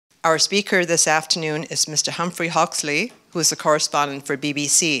Our speaker this afternoon is Mr. Humphrey Hawksley, who is a correspondent for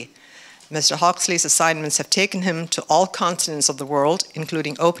BBC. Mr. Hawksley's assignments have taken him to all continents of the world,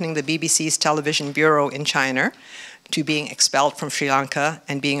 including opening the BBC's television bureau in China, to being expelled from Sri Lanka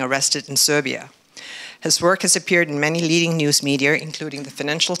and being arrested in Serbia. His work has appeared in many leading news media, including the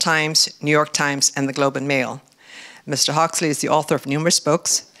Financial Times, New York Times, and the Globe and Mail. Mr. Hawksley is the author of numerous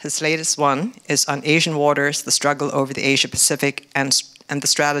books. His latest one is on Asian waters, the struggle over the Asia-Pacific, and the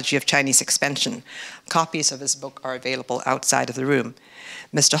strategy of Chinese expansion. Copies of his book are available outside of the room.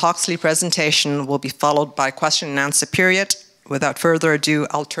 Mr. Hawksley's presentation will be followed by a question and answer period. Without further ado,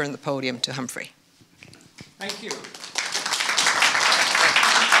 I'll turn the podium to Humphrey. Thank you.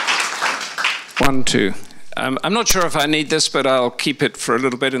 1, 2. I'm not sure if I need this, but I'll keep it for a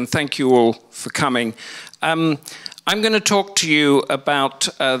little bit, and thank you all for coming. I'm going to talk to you about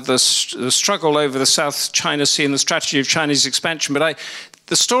the struggle over the South China Sea and the strategy of Chinese expansion, but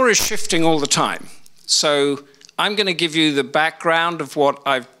the story is shifting all the time. So I'm going to give you the background of what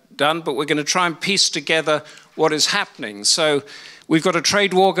I've done, but we're going to try and piece together what is happening. So we've got a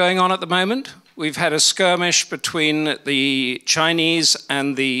trade war going on at the moment. We've had a skirmish between the Chinese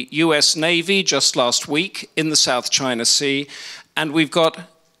and the US Navy just last week in the South China Sea, and we've got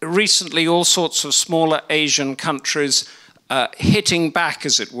recently all sorts of smaller Asian countries hitting back,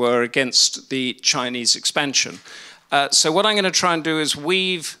 as it were, against the Chinese expansion. So what I'm going to try and do is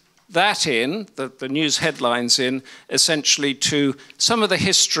weave that in, the news headlines in, essentially to some of the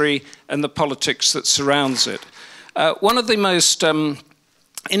history and the politics that surrounds it. One of the most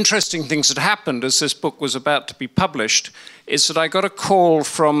interesting things that happened as this book was about to be published is that I got a call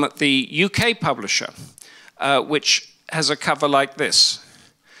from the UK publisher, which has a cover like this.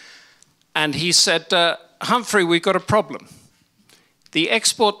 And he said, Humphrey, we've got a problem. The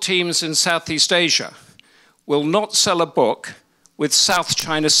export teams in Southeast Asia will not sell a book with South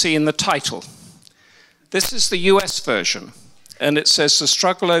China Sea in the title. This is the US version, and it says the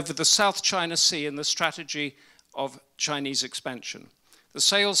struggle over the South China Sea and the strategy of Chinese expansion. The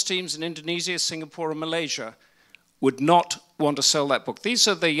sales teams in Indonesia, Singapore, and Malaysia would not want to sell that book. These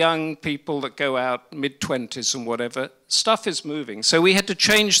are the young people that go out, mid-20s and whatever. Stuff is moving. So we had to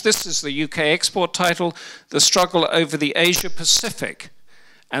change. This is the UK export title, The Struggle Over the Asia-Pacific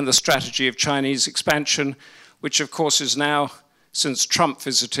and the Strategy of Chinese Expansion, which of course is now, since Trump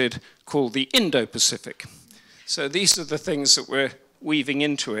visited, called the Indo-Pacific. So these are the things that we're weaving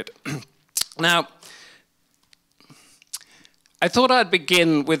into it. Now, I thought I'd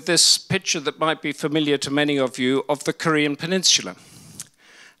begin with this picture that might be familiar to many of you of the Korean Peninsula.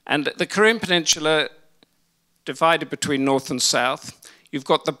 And the Korean Peninsula, divided between north and south, you've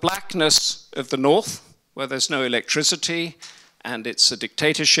got the blackness of the north, where there's no electricity, and it's a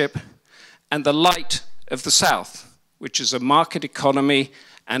dictatorship, and the light of the south, which is a market economy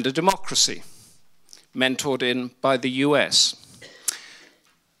and a democracy, mentored in by the US.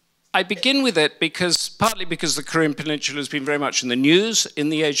 I begin with it partly because the Korean Peninsula has been very much in the news in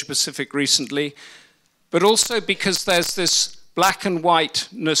the Asia-Pacific recently, but also because there's this black and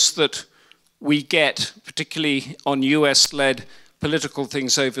whiteness that we get, particularly on US-led political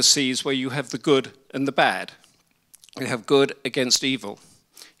things overseas, where you have the good and the bad. You have good against evil.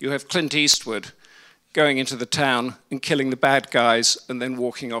 You have Clint Eastwood going into the town and killing the bad guys and then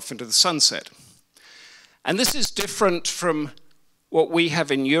walking off into the sunset. And this is different from what we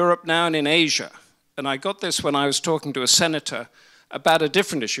have in Europe now and in Asia. And I got this when I was talking to a senator about a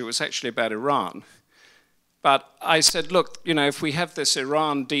different issue. It was actually about Iran. But I said, look, you know, if we have this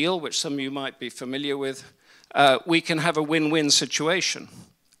Iran deal, which some of you might be familiar with, we can have a win-win situation.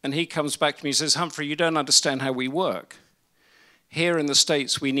 And he comes back to me and says, Humphrey, you don't understand how we work. Here in the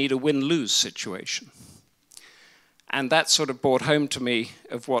States, we need a win-lose situation. And that sort of brought home to me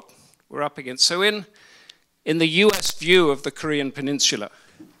of what we're up against. So in the US view of the Korean Peninsula,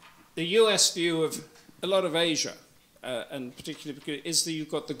 the US view of a lot of Asia, and particularly is that you've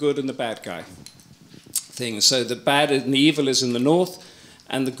got the good and the bad guy thing. So the bad and the evil is in the north,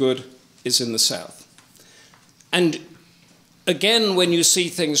 and the good is in the south. And again, when you see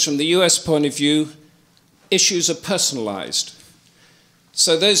things from the US point of view, issues are personalized.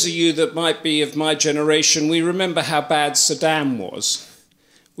 So those of you that might be of my generation, we remember how bad Saddam was.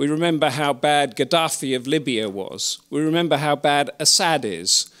 We remember how bad Gaddafi of Libya was. We remember how bad Assad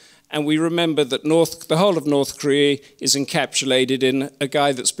is. And we remember that the whole of North Korea is encapsulated in a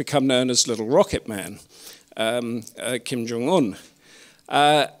guy that's become known as Little Rocket Man, Kim Jong-un.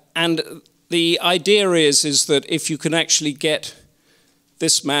 And the idea is that if you can actually get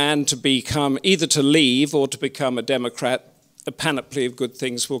this man to become, either to leave or to become a Democrat, a panoply of good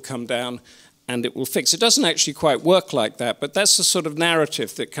things will come down and it will fix. It doesn't actually quite work like that, but that's the sort of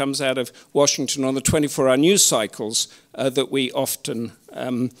narrative that comes out of Washington on the 24-hour news cycles that often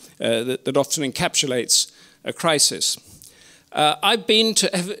encapsulates a crisis. I've been to,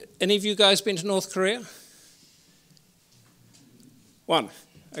 have any of you guys been to North Korea? One,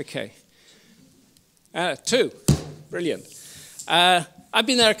 okay. Two, brilliant. I've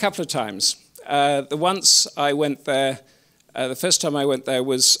been there a couple of times. The first time I went there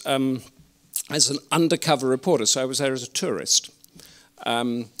was as an undercover reporter, so I was there as a tourist.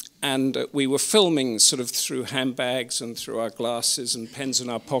 And we were filming sort of through handbags and through our glasses and pens in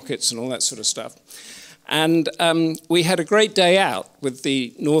our pockets and all that sort of stuff. And we had a great day out with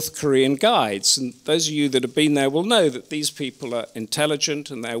the North Korean guides. And those of you that have been there will know that these people are intelligent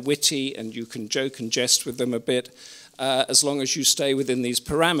and they're witty and you can joke and jest with them a bit as long as you stay within these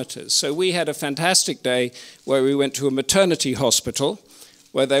parameters. So we had a fantastic day where we went to a maternity hospital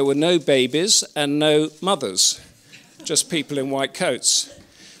where there were no babies and no mothers, just people in white coats.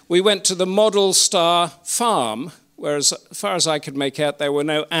 We went to the Model Star farm, where as far as I could make out, there were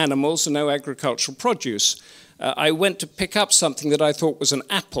no animals and no agricultural produce. I went to pick up something that I thought was an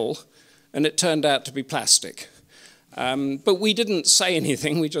apple, and it turned out to be plastic. But we didn't say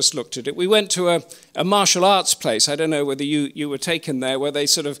anything, we just looked at it. We went to a martial arts place, I don't know whether you were taken there, where they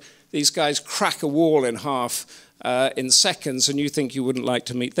these guys crack a wall in half in seconds, and you think you wouldn't like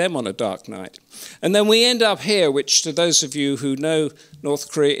to meet them on a dark night. And then we end up here, which to those of you who know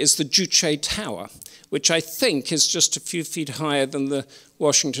North Korea is the Juche Tower, which I think is just a few feet higher than the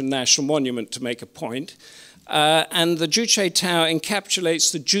Washington National Monument, to make a point. And the Juche Tower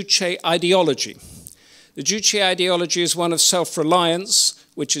encapsulates the Juche ideology. The Juche ideology is one of self-reliance,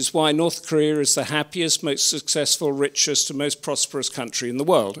 which is why North Korea is the happiest, most successful, richest, and most prosperous country in the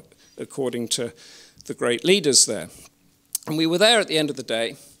world, according to the great leaders there. And we were there at the end of the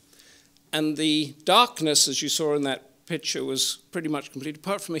day, and the darkness, as you saw in that picture, was pretty much complete,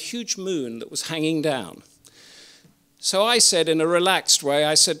 apart from a huge moon that was hanging down. So I said, in a relaxed way,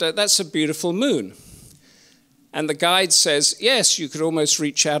 I said, that's a beautiful moon. And the guide says, yes, you could almost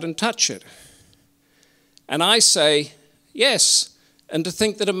reach out and touch it. And I say, yes, and to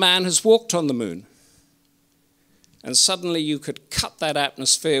think that a man has walked on the moon. And suddenly you could cut that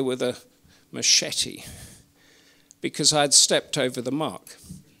atmosphere with a machete, because I'd stepped over the mark.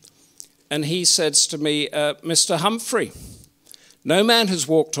 And he says to me, Mr. Humphrey, no man has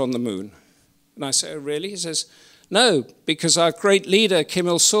walked on the moon. And I say, oh, really? He says, no, because our great leader, Kim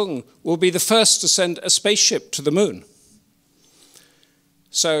Il-sung, will be the first to send a spaceship to the moon.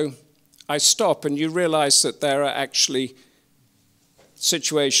 So I stop, and you realize that there are actually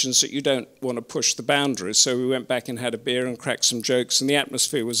situations that you don't want to push the boundaries. So we went back and had a beer and cracked some jokes, and the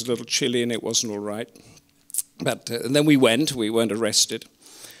atmosphere was a little chilly and it wasn't all right. But and then we weren't arrested.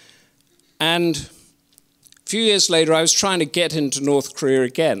 And a few years later, I was trying to get into North Korea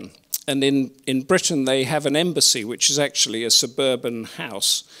again. And in Britain, they have an embassy, which is actually a suburban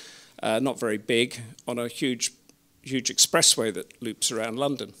house, not very big, on a huge expressway that loops around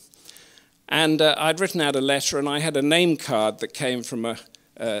London. And I'd written out a letter, and I had a name card that came from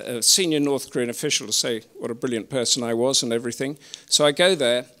a senior North Korean official to say what a brilliant person I was and everything. So I go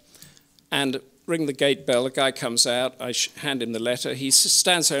there and ring the gate bell. A guy comes out. I hand him the letter. He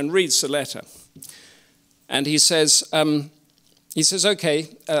stands there and reads the letter. And he says, okay,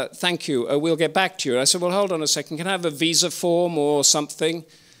 thank you. We'll get back to you. And I said, well, hold on a second. Can I have a visa form or something?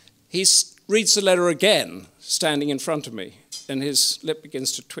 He reads the letter again, standing in front of me, and his lip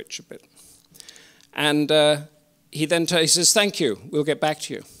begins to twitch a bit. And he says, thank you, we'll get back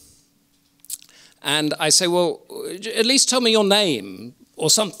to you. And I say, well, at least tell me your name or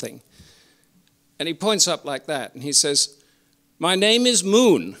something. And he points up like that, and he says, my name is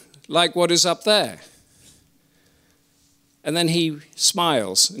Moon, like what is up there. And then he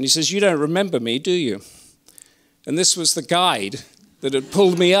smiles, and he says, you don't remember me, do you? And this was the guide that had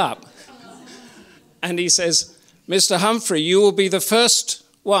pulled me up. And he says, Mr. Humphrey, you will be the first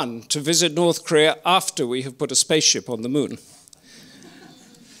one to visit North Korea after we have put a spaceship on the moon.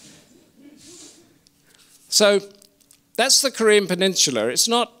 So that's the Korean Peninsula. It's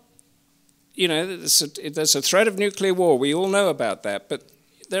not, there's a threat of nuclear war. We all know about that. But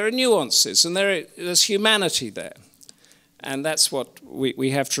there are nuances, and there's humanity there. And that's what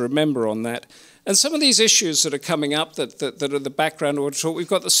we have to remember on that. And some of these issues that are coming up that are the background of what we're talking, we've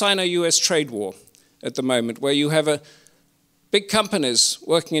got the Sino-US trade war at the moment, where you have big companies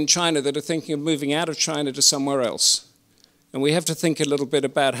working in China that are thinking of moving out of China to somewhere else. And we have to think a little bit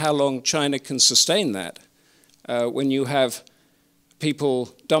about how long China can sustain that when you have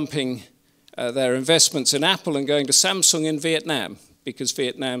people dumping their investments in Apple and going to Samsung in Vietnam, because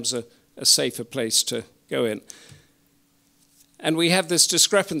Vietnam's a a safer place to go in. And we have this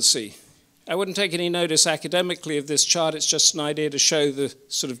discrepancy. I wouldn't take any notice academically of this chart. It's just an idea to show the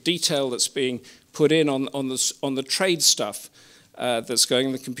sort of detail that's being put in on the trade stuff that's going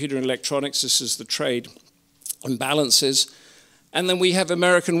in the computer and electronics. This is the trade imbalances. And then we have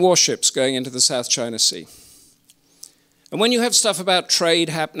American warships going into the South China Sea. And when you have stuff about trade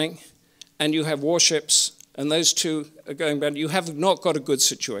happening, and you have warships, and those two are going bad, you have not got a good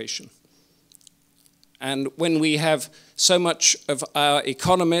situation. And when we have so much of our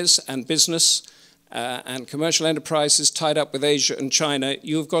economies and business and commercial enterprises tied up with Asia and China,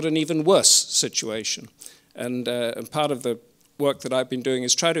 you've got an even worse situation. And part of the work that I've been doing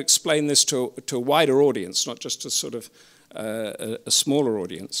is try to explain this to a wider audience, not just a sort of a smaller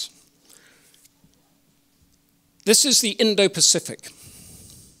audience. This is the Indo-Pacific.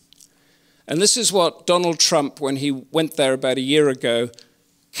 And this is what Donald Trump, when he went there about a year ago,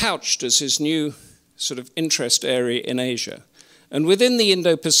 couched as his new sort of interest area in Asia. And within the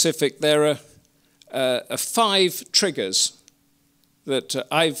Indo-Pacific, there are 5 triggers that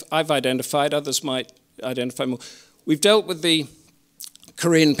I've identified. Others might identify more. We've dealt with the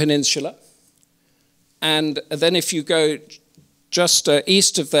Korean Peninsula. And then if you go just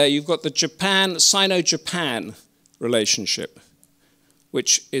east of there, you've got the Sino-Japan relationship,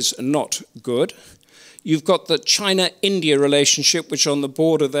 which is not good. You've got the China-India relationship, which on the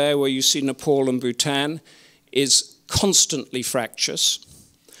border there, where you see Nepal and Bhutan, is constantly fractious.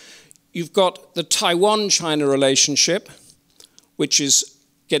 You've got the Taiwan-China relationship, which is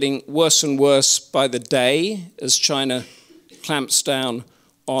getting worse and worse by the day as China clamps down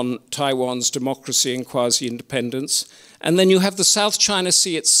on Taiwan's democracy and quasi-independence. And then you have the South China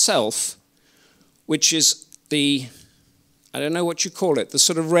Sea itself, which is the, I don't know what you call it, the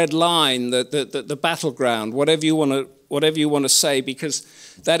sort of red line, the battleground, whatever you want to say, because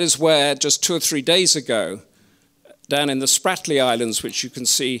that is where just 2 or 3 days ago, down in the Spratly Islands, which you can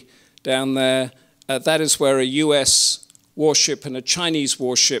see down there, that is where a US warship and a Chinese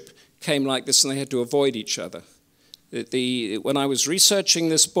warship came like this, and they had to avoid each other. When I was researching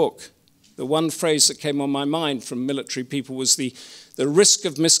this book, the one phrase that came on my mind from military people was the risk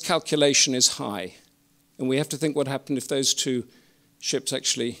of miscalculation is high. And we have to think what happened if those 2 ships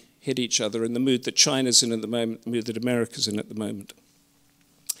actually hit each other in the mood that China's in at the moment, the mood that America's in at the moment.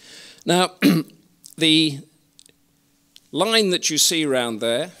 Now, the line that you see around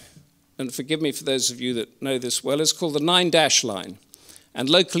there, and forgive me for those of you that know this well, is called the 9-dash line. And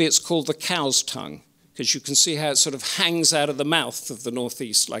locally it's called the cow's tongue, because you can see how it sort of hangs out of the mouth of the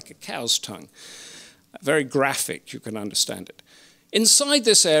northeast like a cow's tongue. Very graphic, you can understand it. Inside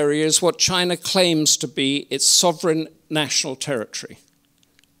this area is what China claims to be its sovereign national territory.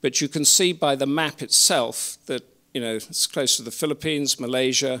 But you can see by the map itself that, it's close to the Philippines,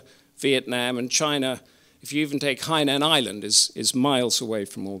 Malaysia, Vietnam, and China, if you even take Hainan Island, is miles away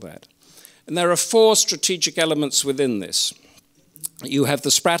from all that. And there are 4 strategic elements within this. You have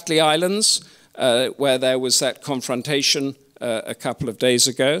the Spratly Islands, where there was that confrontation a couple of days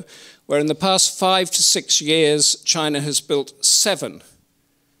ago, where in the past 5 to 6 years, China has built 7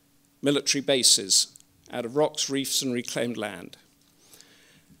 military bases out of rocks, reefs, and reclaimed land.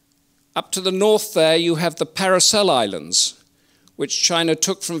 Up to the north there, you have the Paracel Islands, which China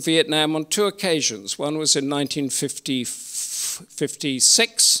took from Vietnam on 2 occasions. One was in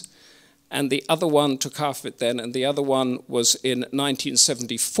 1956, and the other one took half of it then, and the other one was in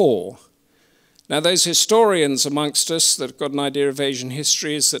 1974. Now, those historians amongst us that have got an idea of Asian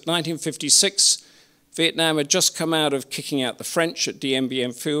history is that 1956, Vietnam had just come out of kicking out the French at Dien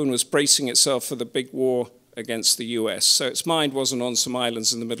Bien Phu and was bracing itself for the big war against the US. So its mind wasn't on some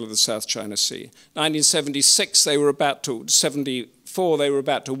islands in the middle of the South China Sea. 1976, 74, they were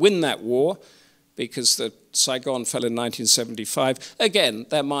about to win that war because the Saigon fell in 1975. Again,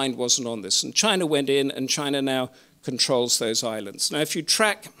 their mind wasn't on this. And China went in, and China now controls those islands. Now, if you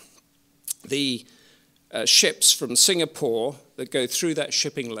track the ships from Singapore that go through that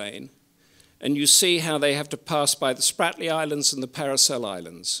shipping lane, and you see how they have to pass by the Spratly Islands and the Paracel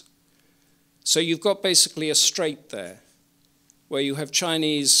Islands. So you've got basically a strait there, where you have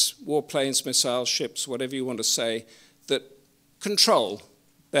Chinese warplanes, missile ships, whatever you want to say, that control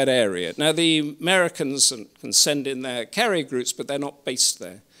that area. Now, the Americans can send in their carrier groups, but they're not based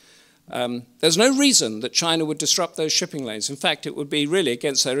there. There's no reason that China would disrupt those shipping lanes. In fact, it would be really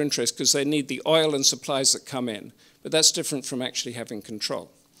against their interest because they need the oil and supplies that come in. But that's different from actually having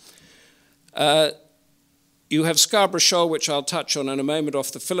control. You have Scarborough Shoal, which I'll touch on in a moment,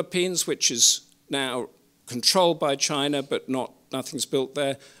 off the Philippines, which is now controlled by China, but nothing's built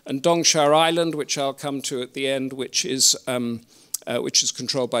there. And Dongsha Island, which I'll come to at the end, which is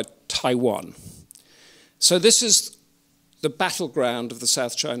controlled by Taiwan. So this is the battleground of the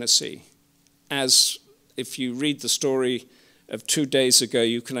South China Sea. As if you read the story of 2 days ago,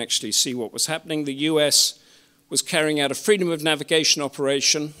 you can actually see what was happening. The US was carrying out a freedom of navigation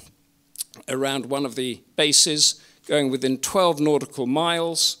operation around one of the bases, going within 12 nautical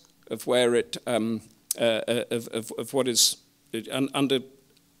miles of where it, of what is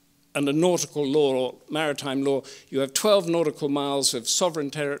under nautical law or maritime law, you have 12 nautical miles of sovereign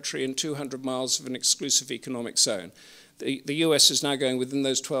territory and 200 miles of an exclusive economic zone. The US is now going within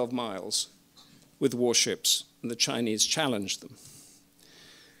those 12 miles with warships, and the Chinese challenged them.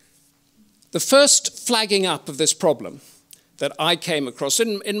 The first flagging up of this problem that I came across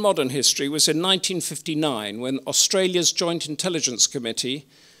in modern history was in 1959, when Australia's Joint Intelligence Committee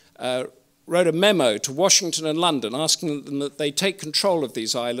wrote a memo to Washington and London asking them that they take control of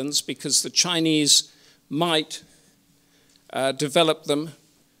these islands because the Chinese might develop them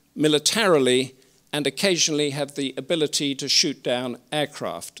militarily and occasionally have the ability to shoot down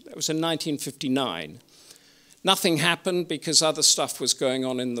aircraft. That was in 1959. Nothing happened because other stuff was going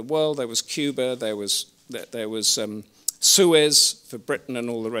on in the world. There was Cuba, there was Suez for Britain and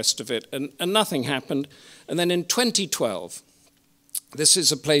all the rest of it, and nothing happened. And then in 2012, this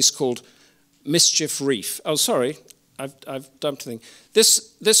is a place called Mischief Reef. Oh, sorry, I've dumped the thing.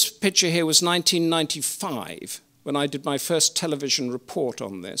 This picture here was 1995, when I did my first television report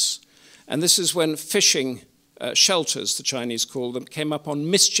on this. And this is when fishing shelters, the Chinese call them, came up on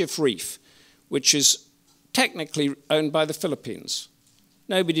Mischief Reef, which is technically owned by the Philippines.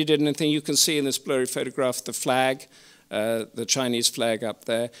 Nobody did anything. You can see in this blurry photograph the flag, the Chinese flag up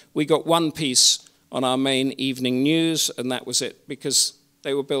there. We got one piece on our main evening news, and that was it, because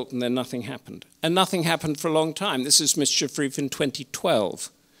they were built and then nothing happened. And nothing happened for a long time. This is Mischief Reef in 2012.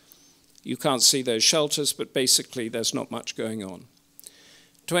 You can't see those shelters, but basically there's not much going on.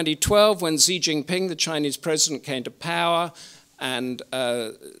 2012, when Xi Jinping, the Chinese president, came to power and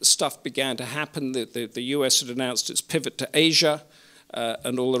stuff began to happen, the US had announced its pivot to Asia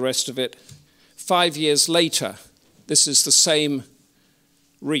and all the rest of it. 5 years later, this is the same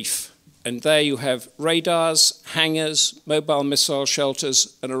reef. And there you have radars, hangars, mobile missile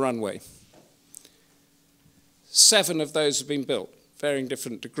shelters, and a runway. 7 of those have been built, varying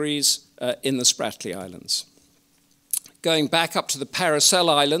different degrees, in the Spratly Islands. Going back up to the Paracel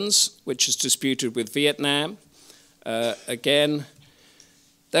Islands, which is disputed with Vietnam, again,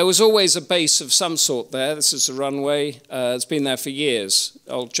 there was always a base of some sort there. This is a runway. It's been there for years,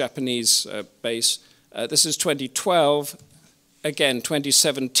 old Japanese base. This is 2012. Again,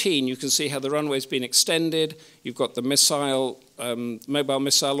 2017, you can see how the runway's been extended. You've got the missile, mobile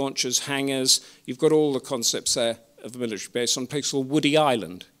missile launchers, hangars. You've got all the concepts there of the military base on a place called Woody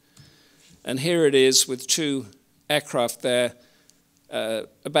Island. And here it is with 2 aircraft there.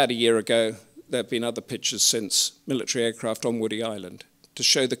 About a year ago, there have been other pictures since, military aircraft on Woody Island, to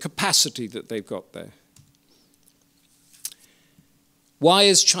show the capacity that they've got there. Why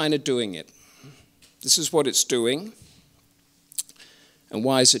is China doing it? This is what it's doing. And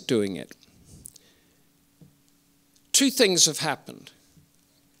why is it doing it? 2 things have happened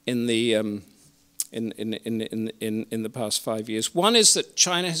in the past 5 years. One is that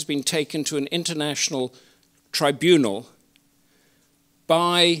China has been taken to an international tribunal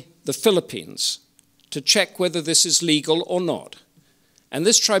by the Philippines to check whether this is legal or not. And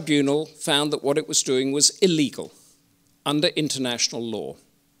this tribunal found that what it was doing was illegal under international law.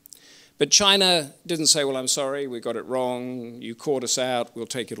 But China didn't say, well, I'm sorry, we got it wrong, you caught us out, we'll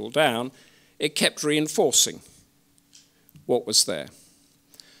take it all down. It kept reinforcing what was there.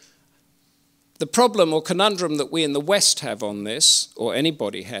 The problem or conundrum that we in the West have on this, or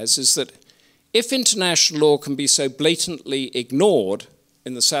anybody has, is that if international law can be so blatantly ignored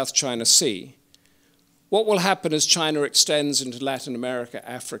in the South China Sea, what will happen as China extends into Latin America,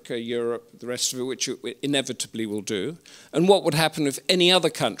 Africa, Europe, the rest of it, which it inevitably will do, and what would happen if any other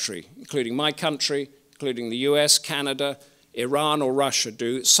country, including my country, including the US, Canada, Iran or Russia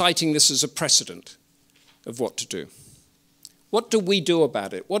do, citing this as a precedent of what to do? What do we do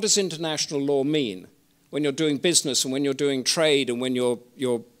about it? What does international law mean when you're doing business and when you're doing trade and when you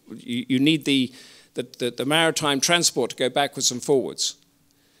need the maritime transport to go backwards and forwards?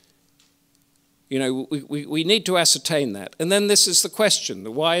 You know, we need to ascertain that. And then this is the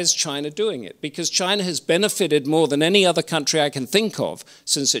question, why is China doing it? Because China has benefited more than any other country I can think of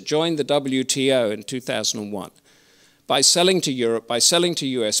since it joined the WTO in 2001. By selling to Europe, by selling to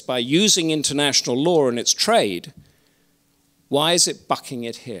US, by using international law in its trade, why is it bucking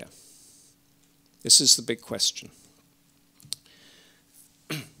it here? This is the big question.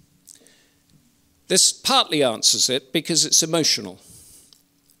 This partly answers it because it's emotional.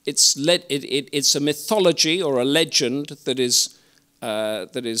 it's a mythology or a legend that is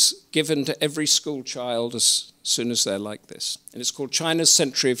given to every school child as soon as they're like this. And it's called China's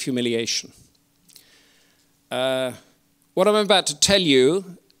Century of Humiliation. What I'm about to tell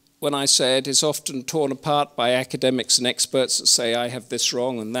you, when I say it, is often torn apart by academics and experts that say I have this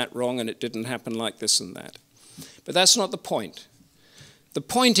wrong and that wrong and it didn't happen like this and that. But that's not the point. The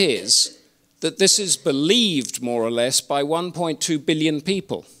point is that this is believed more or less by 1.2 billion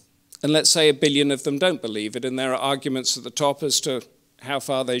people. And let's say 1 billion of them don't believe it, and there are arguments at the top as to how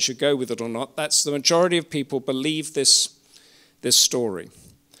far they should go with it or not. That's the majority of people believe this story.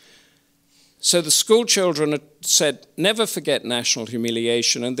 So the school children are said, never forget national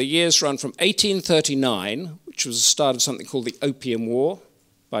humiliation, and the years run from 1839, which was the start of something called the Opium War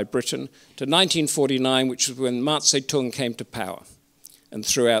by Britain, to 1949, which was when Mao Zedong came to power and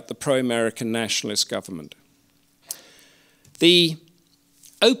threw out the pro-American nationalist government. The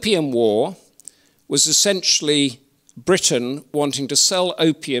Opium War was essentially Britain wanting to sell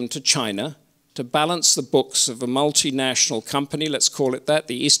opium to China to balance the books of a multinational company, let's call it that,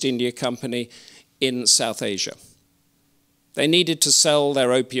 the East India Company in South Asia. They needed to sell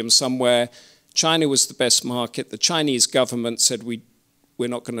their opium somewhere. China was the best market. The Chinese government said, we're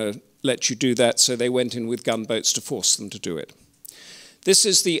not going to let you do that, so they went in with gunboats to force them to do it. This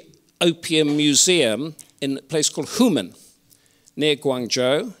is the Opium Museum in a place called Human, near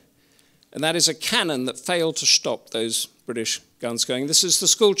Guangzhou, and that is a cannon that failed to stop those British guns going. This is the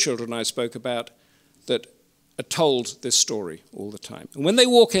school children I spoke about that are told this story all the time. And when they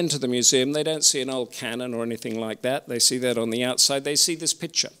walk into the museum, they don't see an old cannon or anything like that. They see that on the outside. They see this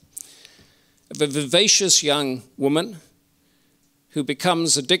picture of a vivacious young woman who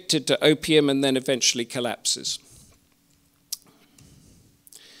becomes addicted to opium and then eventually collapses.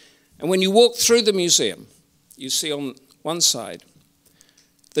 And when you walk through the museum, you see on one side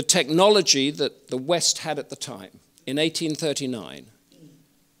the technology that the West had at the time, in 1839,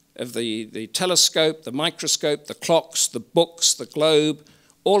 of the telescope, the microscope, the clocks, the books, the globe,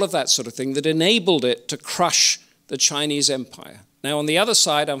 all of that sort of thing that enabled it to crush the Chinese empire. Now, on the other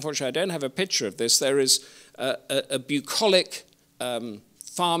side, unfortunately, I don't have a picture of this, there is a bucolic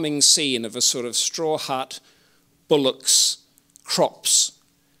farming scene of a sort of straw hut, bullocks, crops,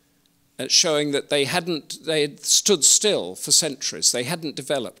 showing that they had stood still for centuries. They hadn't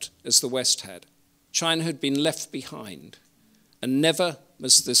developed as the West had. China had been left behind, and never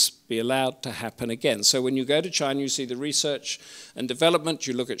must this be allowed to happen again. So when you go to China, you see the research and development,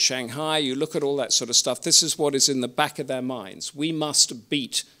 you look at Shanghai, you look at all that sort of stuff. This is what is in the back of their minds. We must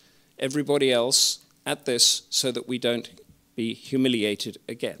beat everybody else at this so that we don't be humiliated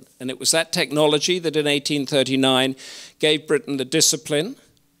again. And it was that technology that in 1839 gave Britain the discipline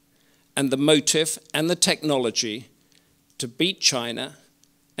and the motive and the technology to beat China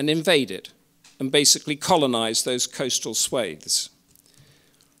and invade it and basically colonize those coastal swathes.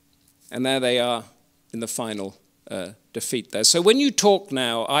 And there they are in the final defeat there. So when you talk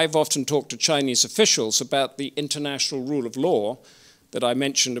now, I've often talked to Chinese officials about the international rule of law that I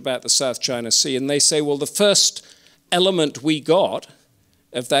mentioned about the South China Sea, and they say, well, the first element we got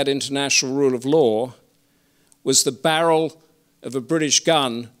of that international rule of law was the barrel of a British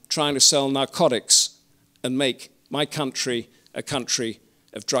gun trying to sell narcotics and make my country a country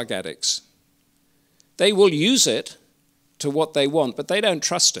of drug addicts. They will use it to what they want, but they don't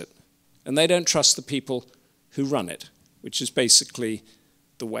trust it. And they don't trust the people who run it, which is basically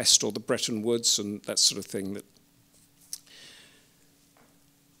the West or the Bretton Woods and that sort of thing.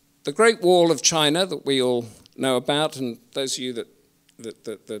 The Great Wall of China that we all know about, and those of you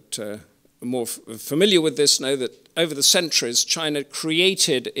that are more familiar with this know that over the centuries, China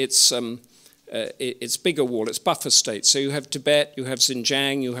created its bigger wall, its buffer states. So you have Tibet, you have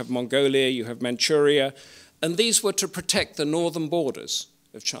Xinjiang, you have Mongolia, you have Manchuria, and these were to protect the northern borders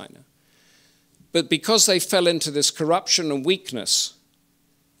of China. But because they fell into this corruption and weakness,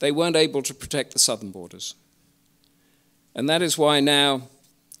 they weren't able to protect the southern borders. And that is why now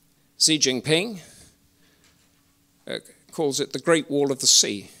Xi Jinping calls it the Great Wall of the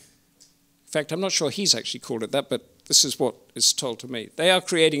Sea. In fact, I'm not sure he's actually called it that, but this is what is told to me. They are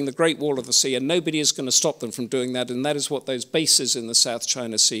creating the Great Wall of the Sea, and nobody is going to stop them from doing that, and that is what those bases in the South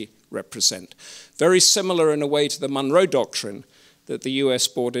China Sea represent. Very similar in a way to the Monroe Doctrine that the US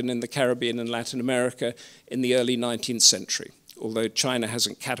brought in the Caribbean and Latin America in the early 19th century, although China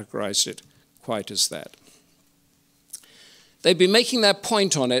hasn't categorized it quite as that. They've been making their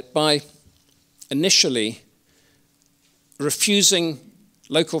point on it by initially refusing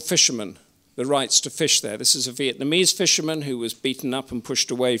local fishermen the rights to fish there. This is a Vietnamese fisherman who was beaten up and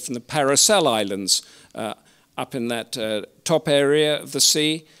pushed away from the Paracel Islands up in that top area of the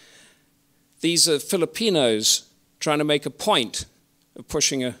sea. These are Filipinos trying to make a point of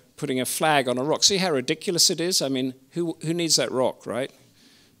putting a flag on a rock. See how ridiculous it is? I mean, who needs that rock, right?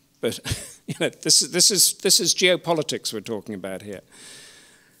 But you know, this is geopolitics we're talking about here.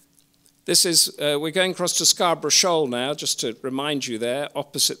 This is we're going across to Scarborough Shoal now, just to remind you there,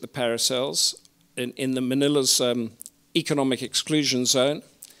 opposite the Paracels, in the Manila's economic exclusion zone.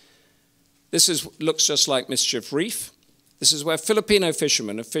 This looks just like Mischief Reef. This is where Filipino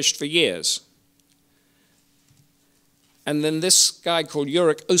fishermen have fished for years. And then this guy called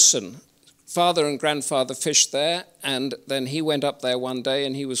Yurik Osun, father and grandfather fished there, and then he went up there one day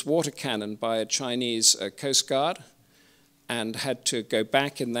and he was water cannoned by a Chinese Coast Guard and had to go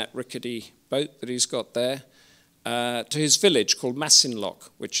back in that rickety boat that he's got there to his village called Masinloc,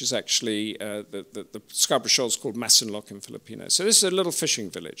 which is actually, the Scarborough Shoal is called Masinloc in Filipino. So this is a little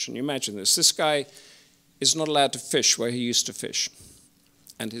fishing village, and you imagine this. This guy is not allowed to fish where he used to fish,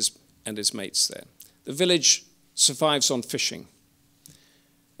 and his mates there. The village survives on fishing.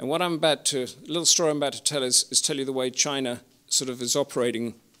 And what a little story I'm about to tell is tell you the way China sort of is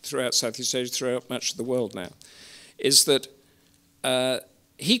operating throughout Southeast Asia, throughout much of the world now, is that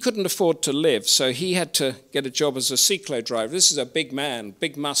he couldn't afford to live, so he had to get a job as a cyclo driver. This is a big man,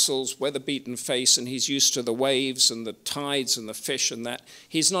 big muscles, weather-beaten face, and he's used to the waves and the tides and the fish and that.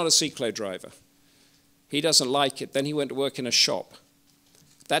 He's not a cyclo driver. He doesn't like it. Then he went to work in a shop.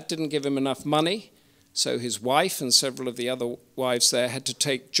 That didn't give him enough money, so his wife and several of the other wives there had to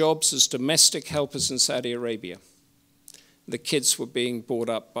take jobs as domestic helpers in Saudi Arabia. The kids were being brought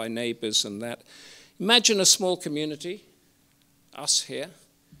up by neighbors and that. Imagine a small community, us here,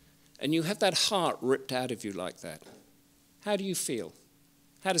 and you have that heart ripped out of you like that. How do you feel?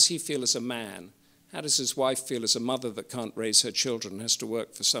 How does he feel as a man? How does his wife feel as a mother that can't raise her children and has to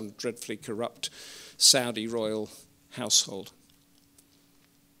work for some dreadfully corrupt Saudi royal household?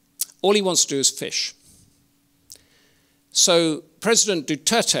 All he wants to do is fish. So President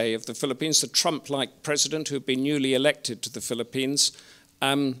Duterte of the Philippines, the Trump-like president who had been newly elected to the Philippines,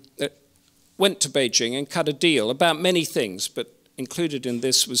 went to Beijing and cut a deal about many things, but included in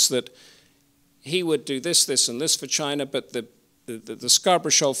this was that he would do this, this, and this for China, but the Scarborough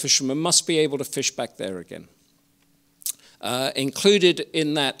Shoal fishermen must be able to fish back there again. Included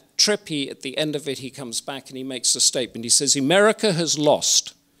in that trip, at the end of it, he comes back and he makes a statement. He says, "America has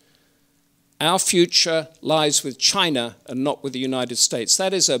lost. Our future lies with China and not with the United States."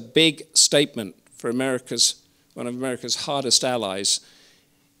 That is a big statement for one of America's hardest allies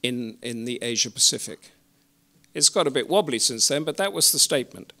in the Asia Pacific. It's got a bit wobbly since then, but that was the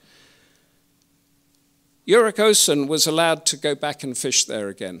statement. Yurik Osun was allowed to go back and fish there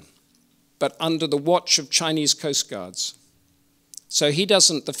again, but under the watch of Chinese Coast Guards. So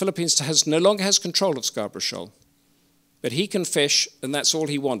the Philippines no longer has control of Scarborough Shoal. But he can fish, and that's all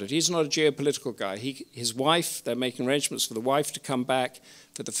he wanted. He's not a geopolitical guy. His wife, they're making arrangements for the wife to come back,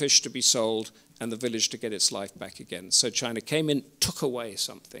 for the fish to be sold, and the village to get its life back again. So China came in, took away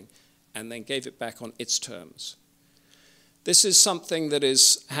something, and then gave it back on its terms. This is something that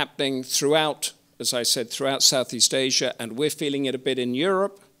is happening throughout, as I said, throughout Southeast Asia, and we're feeling it a bit in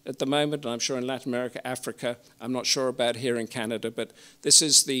Europe at the moment, and I'm sure in Latin America, Africa. I'm not sure about here in Canada, but this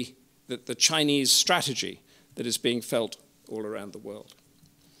is the Chinese strategy that is being felt all around the world.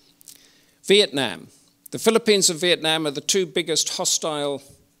 Vietnam. The Philippines and Vietnam are the two biggest hostile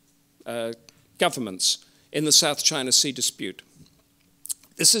governments in the South China Sea dispute.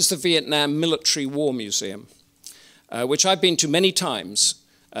 This is the Vietnam Military War Museum, which I've been to many times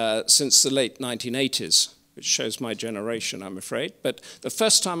since the late 1980s, which shows my generation, I'm afraid. But the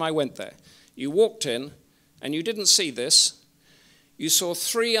first time I went there, you walked in, and you didn't see this. You saw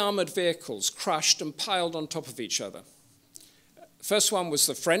 3 armored vehicles crushed and piled on top of each other. First one was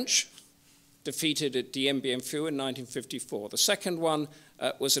the French, defeated at Dien Bien Phu in 1954. The second one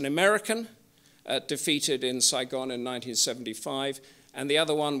was an American, defeated in Saigon in 1975. And the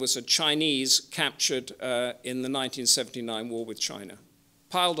other one was a Chinese captured in the 1979 war with China.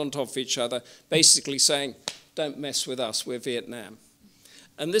 Piled on top of each other, basically saying, "Don't mess with us, we're Vietnam."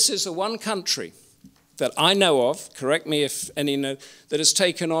 And this is the one country that I know of, correct me if any know, that has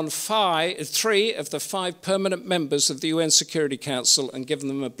taken on 3 of the 5 permanent members of the UN Security Council and given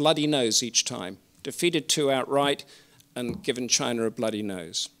them a bloody nose each time. Defeated 2 outright and given China a bloody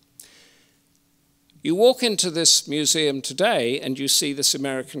nose. You walk into this museum today and you see this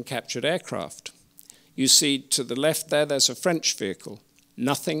American captured aircraft. You see to the left there's a French vehicle.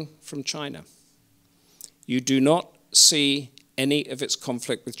 Nothing from China. You do not see any of its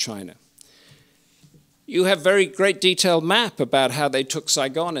conflict with China. You have very great detailed map about how they took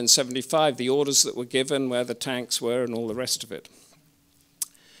Saigon in 75, the orders that were given, where the tanks were, and all the rest of it.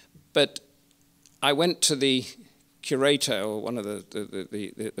 But I went to the curator, or one of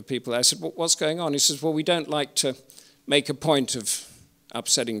the people, I said, what's going on? He says, well, we don't like to make a point of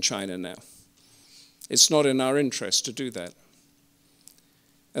upsetting China now. It's not in our interest to do that.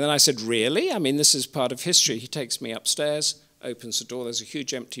 And then I said, really? I mean, this is part of history. He takes me upstairs, opens the door, there's a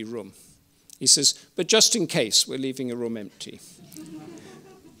huge empty room. He says, but just in case, we're leaving a room empty.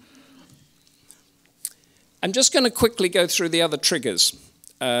 I'm just going to quickly go through the other triggers,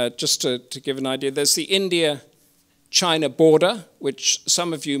 just to give an idea. There's the India-China border, which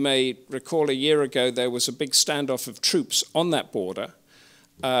some of you may recall a year ago there was a big standoff of troops on that border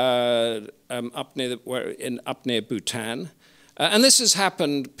up near Bhutan. And this has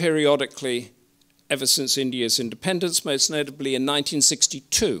happened periodically ever since India's independence, most notably in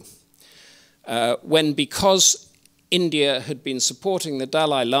 1962. When, because India had been supporting the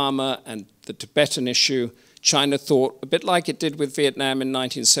Dalai Lama and the Tibetan issue, China thought, a bit like it did with Vietnam in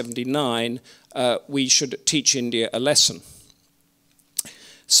 1979, we should teach India a lesson.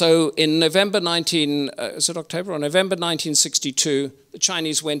 So in November 1962, the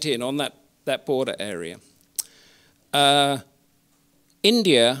Chinese went in on that border area.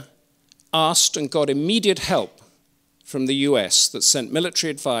 India asked and got immediate help from the US that sent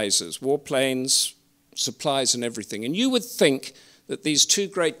military advisors, warplanes, supplies and everything. And you would think that these two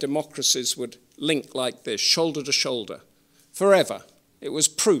great democracies would link like this, shoulder to shoulder, forever. It was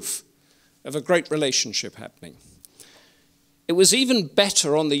proof of a great relationship happening. It was even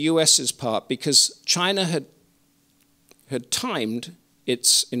better on the US's part because China had timed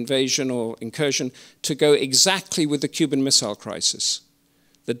its invasion or incursion to go exactly with the Cuban Missile Crisis.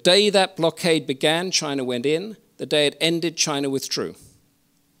 The day that blockade began, China went in. The day it ended, China withdrew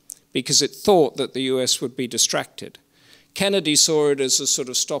because it thought that the US would be distracted. Kennedy saw it as a sort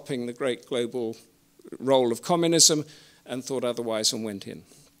of stopping the great global role of communism and thought otherwise and went in.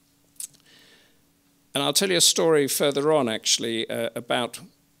 And I'll tell you a story further on, actually, about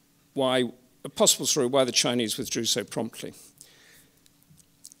a possible story why the Chinese withdrew so promptly.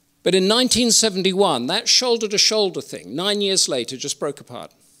 But in 1971, that shoulder-to-shoulder thing, 9 years later, just broke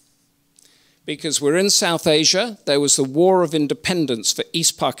apart. Because we're in South Asia, there was the War of Independence for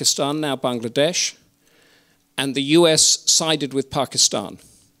East Pakistan, now Bangladesh, and the US sided with Pakistan.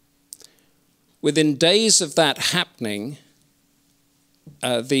 Within days of that happening,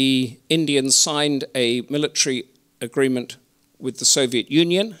 the Indians signed a military agreement with the Soviet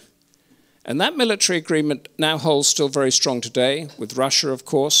Union, and that military agreement now holds still very strong today, with Russia, of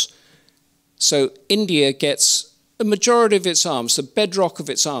course. So India gets a majority of its arms, the bedrock of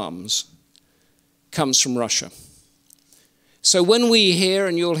its arms, comes from Russia. So when we hear,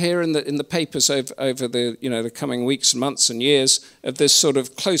 and you'll hear in the papers over the coming weeks, months, and years of this sort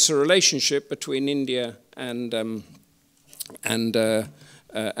of closer relationship between India and the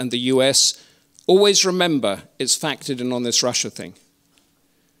US, always remember it's factored in on this Russia thing.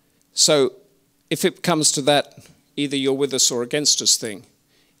 So if it comes to that, either you're with us or against us thing,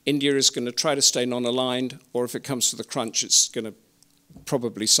 India is going to try to stay non-aligned, or if it comes to the crunch, it's going to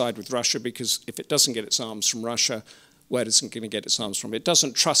probably side with Russia, because if it doesn't get its arms from Russia, where is it going to get its arms from? It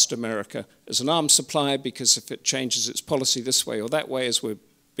doesn't trust America as an arms supplier, because if it changes its policy this way or that way, as we're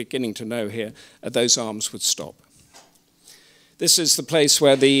beginning to know here, those arms would stop. This is the place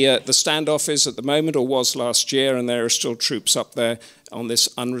where the standoff is at the moment, or was last year, and there are still troops up there on this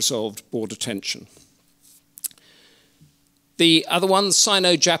unresolved border tension. The other one,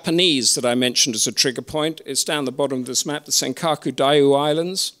 Sino-Japanese, that I mentioned as a trigger point, is down the bottom of this map, the Senkaku Diaoyu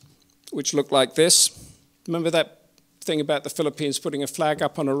Islands, which look like this. Remember that thing about the Philippines putting a flag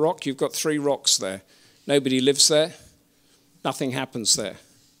up on a rock? You've got 3 rocks there. Nobody lives there. Nothing happens there.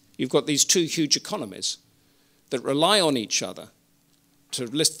 You've got these 2 huge economies that rely on each other to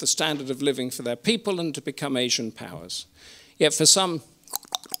lift the standard of living for their people and to become Asian powers. Yet for some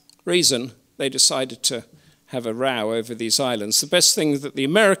reason, they decided to have a row over these islands. The best thing that the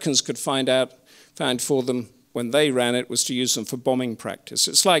Americans could find for them when they ran it was to use them for bombing practice.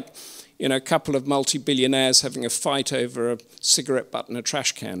 It's like, you know, a couple of multi-billionaires having a fight over a cigarette butt and a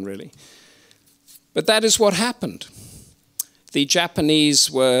trash can, really. But that is what happened. The Japanese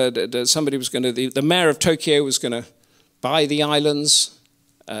were, the mayor of Tokyo was going to buy the islands.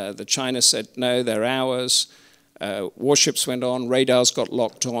 The China said, no, they're ours. Warships went on, radars got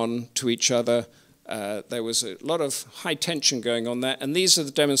locked on to each other. There was a lot of high tension going on there, and these are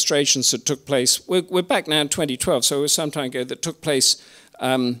the demonstrations that took place. We're back now in 2012, so it was some time ago, that took place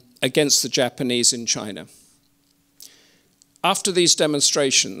against the Japanese in China. After these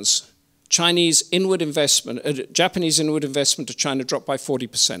demonstrations, Japanese inward investment to China dropped by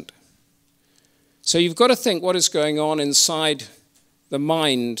 40%. So you've got to think what is going on inside the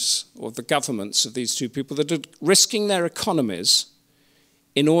minds of the governments of these two people that are risking their economies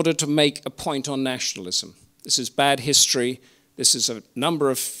in order to make a point on nationalism. This is bad history. This is a number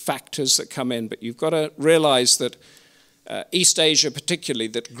of factors that come in, but you've got to realize that East Asia particularly,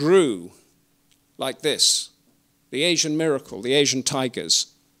 that grew like this, the Asian miracle, the Asian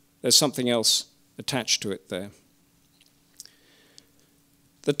tigers, there's something else attached to it there.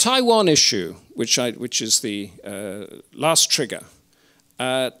 The Taiwan issue, which is the last trigger,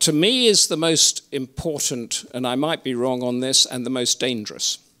 to me is the most important, and I might be wrong on this, and the most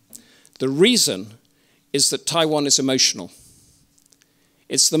dangerous. The reason is that Taiwan is emotional.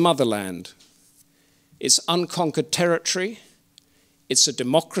 It's the motherland. It's unconquered territory. It's a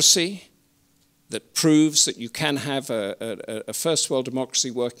democracy that proves that you can have a first world democracy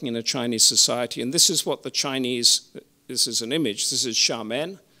working in a Chinese society. And this is what the Chinese, this is an image, this is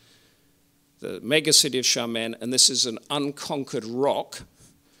Xiamen, the mega city of Xiamen, and this is an unconquered rock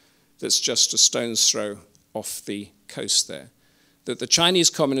that's just a stone's throw off the coast there, that the Chinese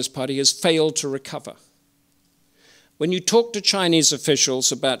Communist Party has failed to recover. When you talk to Chinese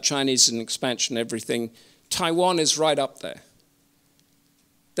officials about Chinese and expansion and everything, Taiwan is right up there.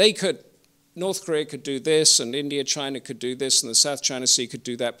 North Korea could do this, and India, China could do this, and the South China Sea could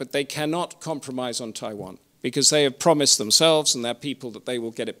do that, but they cannot compromise on Taiwan because they have promised themselves and their people that they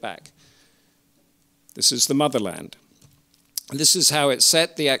will get it back. This is the motherland. And this is how it's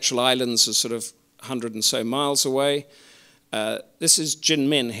set. The actual islands are sort of 100 and so miles away. This is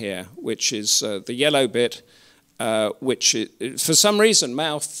Jinmin here, which is the yellow bit, which for some reason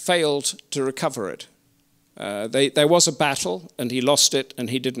Mao failed to recover it. There was a battle, and he lost it, and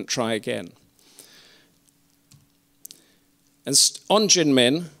he didn't try again. And on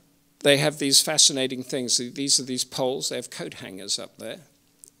Jinmin, they have these fascinating things. These are these poles. They have coat hangers up there.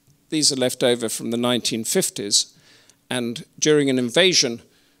 These are left over from the 1950s. And during an invasion,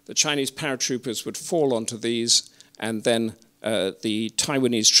 the Chinese paratroopers would fall onto these, and then the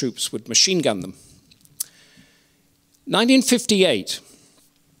Taiwanese troops would machine gun them. 1958,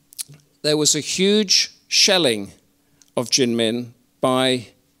 there was a huge shelling of Jinmin by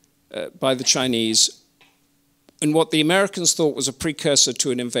the Chinese in what the Americans thought was a precursor to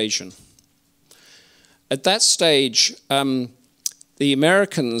an invasion. At that stage, the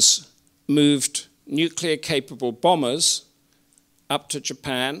Americans moved nuclear-capable bombers up to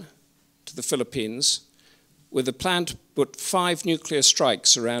Japan, to the Philippines, with a plan to put 5 nuclear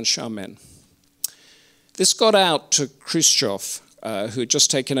strikes around Xiamen. This got out to Khrushchev, who had just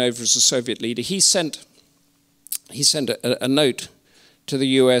taken over as a Soviet leader. He sent a note to the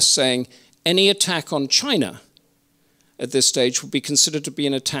US saying, any attack on China at this stage would be considered to be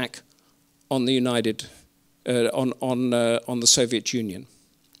an attack on the on the Soviet Union.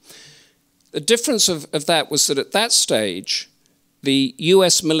 The difference of that was that at that stage, the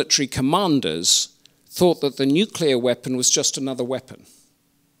US military commanders thought that the nuclear weapon was just another weapon.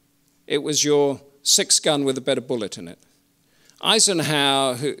 It was your 6-gun with a better bullet in it.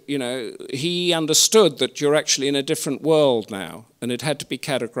 Eisenhower, he understood that you're actually in a different world now, and it had to be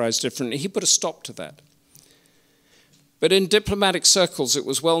categorized differently. He put a stop to that. But in diplomatic circles, it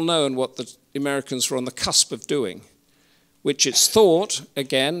was well known what the Americans were on the cusp of doing, which it's thought,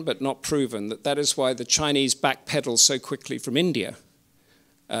 again, but not proven, that is why the Chinese backpedaled so quickly from India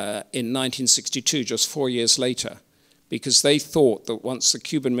in 1962, just 4 years later, because they thought that once the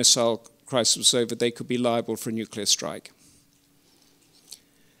Cuban Missile Crisis was over, they could be liable for a nuclear strike.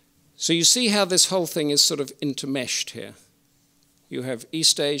 So you see how this whole thing is sort of intermeshed here. You have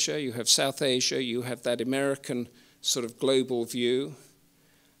East Asia, you have South Asia, you have that American sort of global view,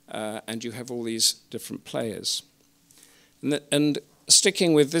 and you have all these different players. And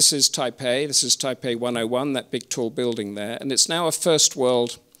sticking with this is Taipei 101, that big tall building there, and it's now a first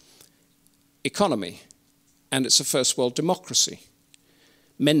world economy, and it's a first world democracy,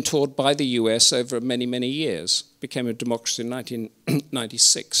 mentored by the US over many, many years, became a democracy in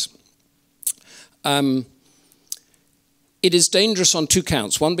 1996. It is dangerous on 2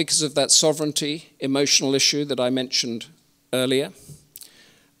 counts. One, because of that sovereignty, emotional issue that I mentioned earlier.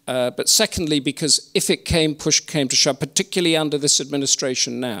 But secondly, because if push came to shove, particularly under this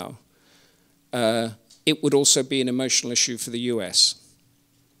administration now, it would also be an emotional issue for the US.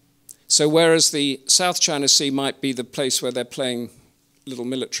 So whereas the South China Sea might be the place where they're playing little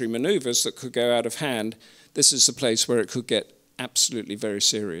military maneuvers that could go out of hand, this is the place where it could get absolutely very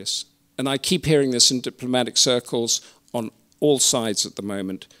serious. And I keep hearing this in diplomatic circles on all sides at the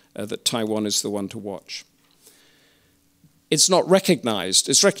moment, that Taiwan is the one to watch. it's not recognized.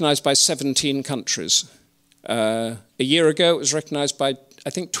 It's recognized by 17 countries. A year ago, it was recognized by, I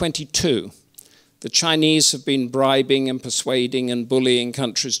think, 22. The Chinese have been bribing and persuading and bullying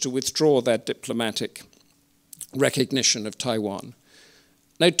countries to withdraw their diplomatic recognition of Taiwan.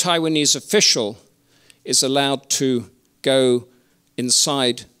 No Taiwanese official is allowed to go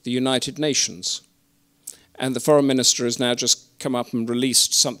inside the United Nations. And the foreign minister has now just come up and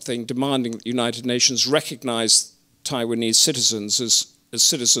released something demanding that the United Nations recognize Taiwanese citizens as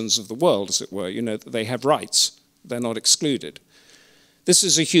citizens of the world, as it were, you know, that they have rights, they're not excluded. This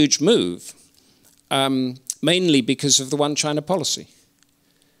is a huge move, mainly because of the One China policy.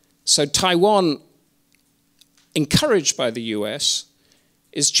 So Taiwan, encouraged by the US,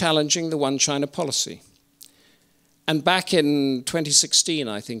 is challenging the One China policy. And back in 2016,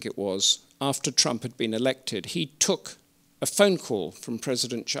 I think it was, after Trump had been elected, he took a phone call from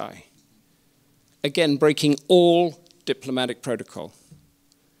President Tsai, again breaking all diplomatic protocol.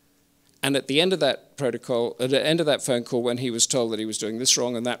 And at the end of that protocol, at the end of that phone call, when he was told that he was doing this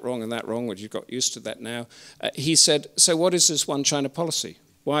wrong and that wrong and that wrong, which you've got used to that now, he said, so what is this One China policy?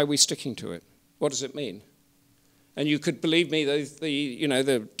 Why are we sticking to it? What does it mean? And you could believe me,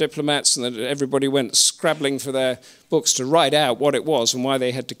 the diplomats and everybody went scrabbling for their books to write out what it was and why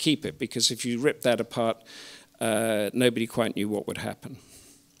they had to keep it, because if you ripped that apart, nobody quite knew what would happen.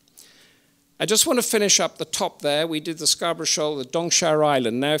 I just want to finish up the top there. We did the Scarborough Shoal, the Dongsha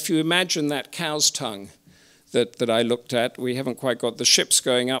Island. Now, if you imagine that cow's tongue that I looked at, we haven't quite got the ships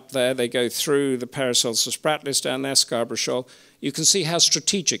going up there. They go through the Parasols of Spratlys down there, Scarborough Shoal. You can see how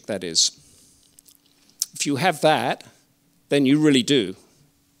strategic that is. If you have that, then you really do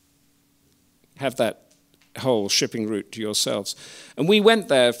have that whole shipping route to yourselves. And we went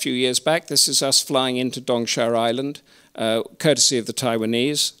there a few years back. This is us flying into Dongsha Island, courtesy of the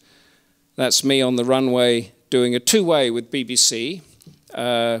Taiwanese. That's me on the runway doing a two-way with BBC,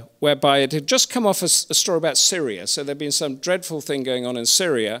 whereby it had just come off a story about Syria. So there'd been some dreadful thing going on in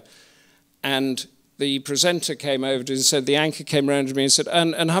Syria, and the presenter came over to me and said, the anchor came around to me and said,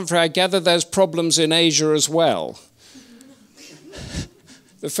 and Humphrey, I gather there's problems in Asia as well.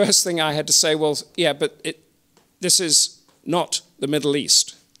 The first thing I had to say was, yeah, but this is not the Middle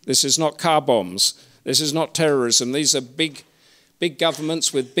East. This is not car bombs. This is not terrorism. These are big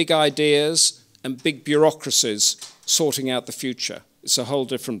governments with big ideas and big bureaucracies sorting out the future. It's a whole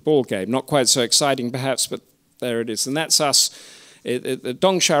different ballgame. Not quite so exciting, perhaps, but there it is. And that's us. The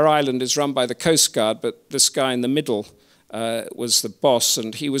Dongsha Island is run by the Coast Guard, but this guy in the middle was the boss,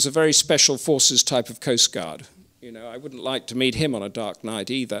 and he was a very special forces type of Coast Guard. You know, I wouldn't like to meet him on a dark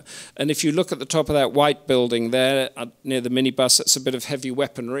night either. And if you look at the top of that white building there, near the minibus, that's a bit of heavy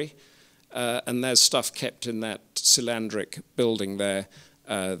weaponry, and there's stuff kept in that cylindric building there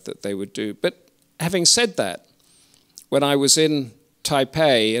that they would do. But having said that, when I was in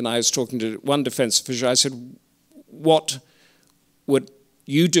Taipei and I was talking to one defense official, I said, what would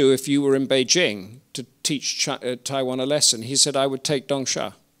you do if you were in Beijing to teach Taiwan a lesson? He said, I would take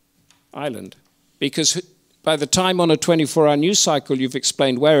Dongsha Island. Because by the time on a 24-hour news cycle you've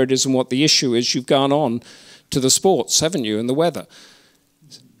explained where it is and what the issue is, you've gone on to the sports, haven't you, and the weather.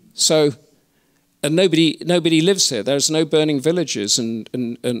 So, and nobody lives here. There's no burning villages and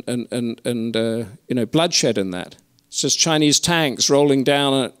bloodshed in that. It's just Chinese tanks rolling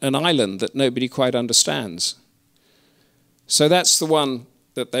down an island that nobody quite understands. So that's the one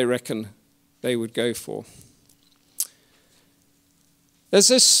that they reckon they would go for. There's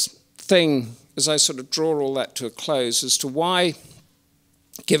this thing, as I sort of draw all that to a close, as to why,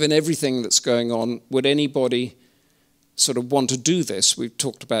 given everything that's going on, would anybody sort of want to do this? We've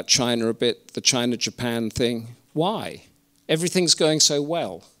talked about China a bit, the China-Japan thing. Why? Everything's going so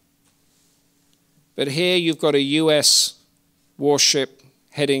well. But here you've got a US warship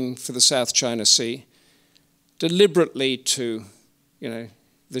heading for the South China Sea, deliberately to,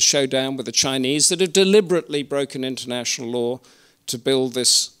 the showdown with the Chinese that have deliberately broken international law to build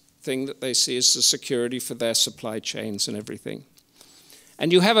this thing that they see as the security for their supply chains and everything.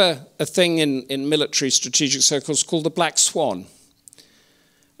 And you have a thing in military strategic circles called the Black Swan.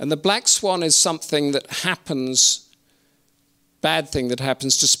 And the Black Swan is something that happens, bad thing that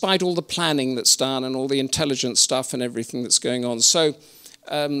happens, despite all the planning that's done and all the intelligence stuff and everything that's going on. So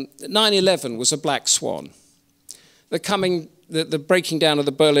 9/11 was a Black Swan. The breaking down of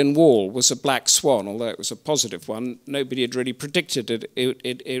the Berlin Wall was a black swan, although it was a positive one. Nobody had really predicted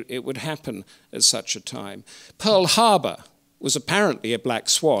it would happen at such a time. Pearl Harbor was apparently a black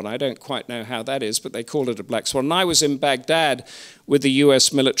swan. I don't quite know how that is, but they called it a black swan. And I was in Baghdad with the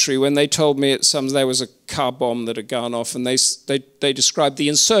US military when they told me there was a car bomb that had gone off, and they described the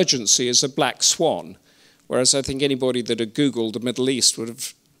insurgency as a black swan. whereas I think anybody that had Googled the Middle East would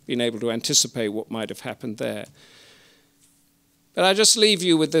have been able to anticipate what might have happened there. But I just leave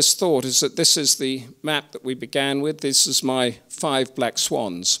you with this thought, is that this is the map that we began with. This is my 5 black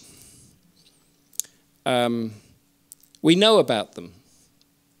swans. We know about them.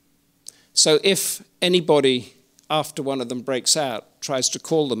 So if anybody, after one of them breaks out, tries to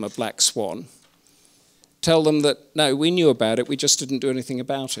call them a black swan, tell them that, no, we knew about it, we just didn't do anything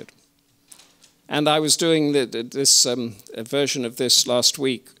about it. And I was doing this version of this last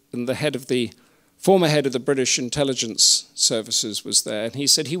week, and the former head of the British intelligence services was there, and he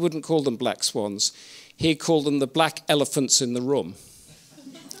said he wouldn't call them black swans, he'd call them the black elephants in the room.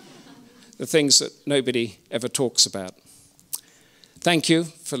 The things that nobody ever talks about. Thank you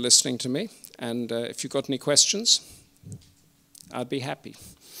for listening to me, and if you've got any questions, I'd be happy.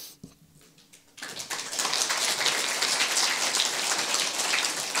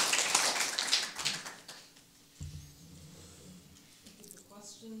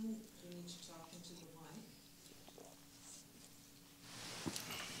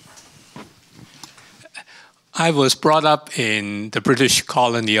 I was brought up in the British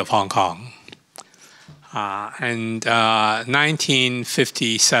colony of Hong Kong. In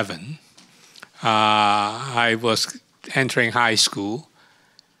 1957, I was entering high school,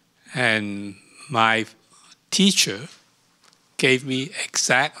 and my teacher gave me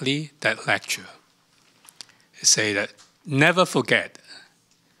exactly that lecture. He said that never forget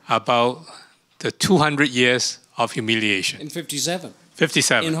about the 200 years of humiliation. In 57?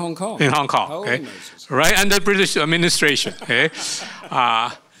 57. In Hong Kong? In Hong Kong, Holy okay? Moses. Right under British administration, okay?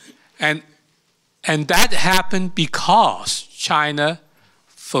 And that happened because China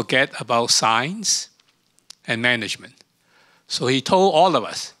forget about science and management. So he told all of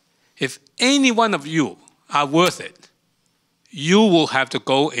us, if any one of you are worth it, you will have to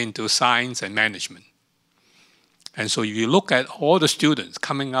go into science and management. And so if you look at all the students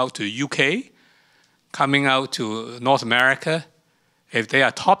coming out to the UK, coming out to North America, if they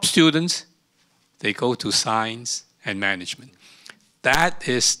are top students, they go to science and management. That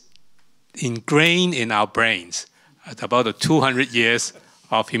is ingrained in our brains at about the 200 years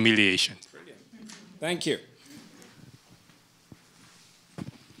of humiliation. Brilliant. Thank you.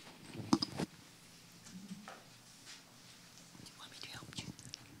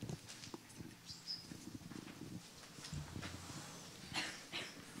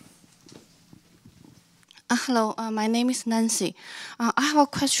 Hello, my name is Nancy. I have a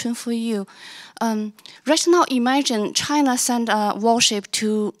question for you. Right now, imagine China sent a warship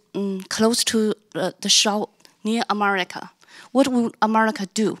to close to the shore near America. What would America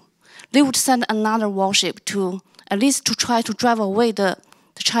do? They would send another warship to at least to try to drive away the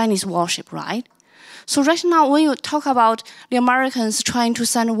Chinese warship, right? So right now, when you talk about the Americans trying to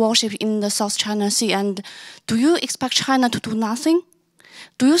send a warship in the South China Sea, and do you expect China to do nothing?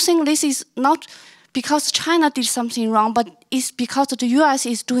 Do you think this is not because China did something wrong, but it's because the US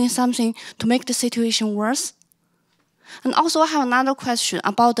is doing something to make the situation worse? And also I have another question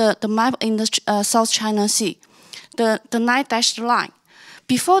about the map in the South China Sea, the 9-dashed line.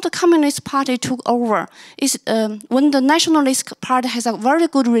 Before the Communist Party took over, when the Nationalist Party has a very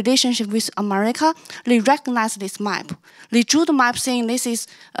good relationship with America, they recognize this map. They drew the map saying this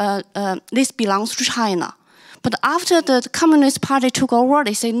belongs to China. But after the Communist Party took over,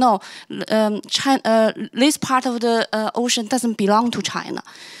 they say, no, this part of the ocean doesn't belong to China.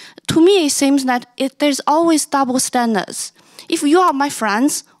 To me, it seems that there's always double standards. If you are my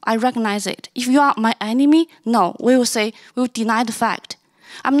friends, I recognize it. If you are my enemy, no, we will deny the fact.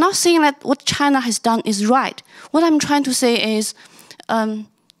 I'm not saying that what China has done is right. What I'm trying to say is,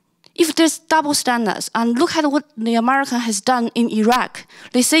 if there's double standards, and look at what the American has done in Iraq.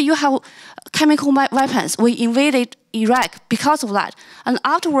 They say you have chemical weapons. We invaded Iraq because of that. And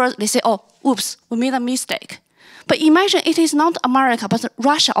afterwards, they say, oh, oops, we made a mistake. But imagine it is not America, but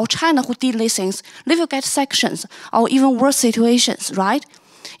Russia or China who did these things. They will get sanctions or even worse situations, right?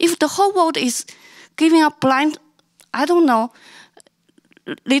 If the whole world is giving up blind, I don't know,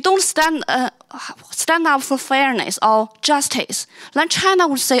 they don't stand up for fairness or justice, then China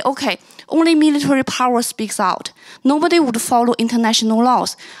would say, okay, only military power speaks out. Nobody would follow international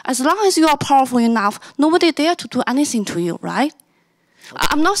laws. As long as you are powerful enough, nobody dare to do anything to you, right?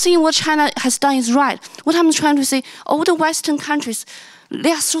 I'm not saying what China has done is right. What I'm trying to say, all the Western countries,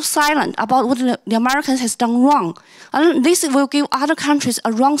 they are so silent about what the Americans has done wrong. And this will give other countries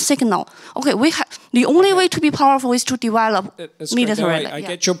a wrong signal. Okay, the only way to be powerful is to develop military. I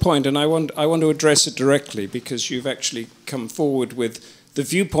get your point, and I want to address it directly, because you've actually come forward with the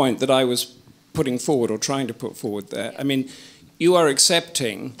viewpoint that I was putting forward or trying to put forward there. I mean, you are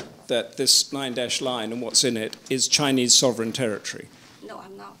accepting that this 9-dash line and what's in it is Chinese sovereign territory? No,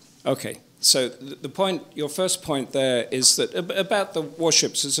 I'm not. Okay. So the point, your first point there is that about the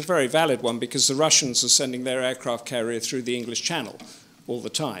warships is a very valid one because the Russians are sending their aircraft carrier through the English Channel all the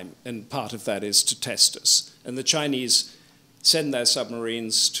time, and part of that is to test us. And the Chinese send their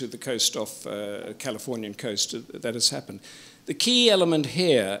submarines to the coast off Californian coast. That has happened. The key element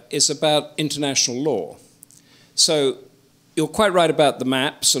here is about international law. So you're quite right about the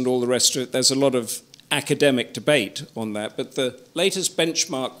maps and all the rest of it. There's a lot of academic debate on that, but the latest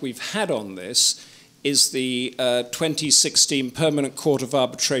benchmark we've had on this is the 2016 Permanent Court of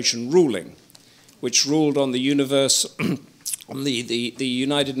Arbitration ruling, which ruled on the on the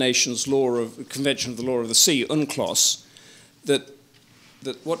United Nations Convention of the Law of the Sea, UNCLOS, that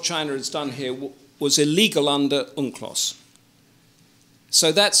what China has done here was illegal under UNCLOS.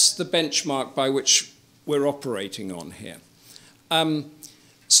 So that's the benchmark by which we're operating on here.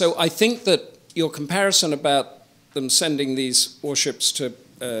 So I think that your comparison about them sending these warships to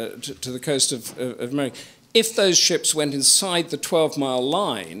the coast of America, if those ships went inside the 12-mile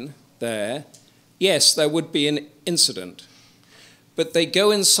line there, yes, there would be an incident. But they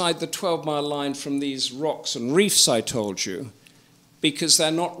go inside the 12-mile line from these rocks and reefs I told you because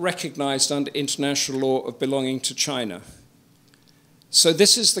they're not recognized under international law of belonging to China. So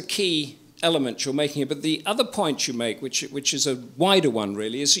this is the key element you're making. But the other point you make, which is a wider one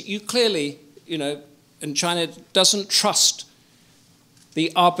really, is that you clearly, and China doesn't trust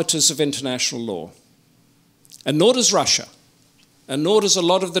the arbiters of international law. And nor does Russia. And nor does a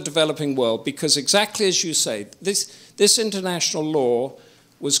lot of the developing world, because exactly as you say, this international law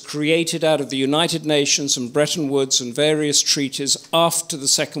was created out of the United Nations and Bretton Woods and various treaties after the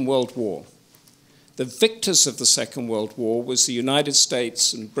Second World War. The victors of the Second World War was the United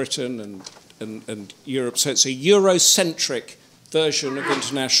States and Britain and Europe. So it's a Eurocentric version of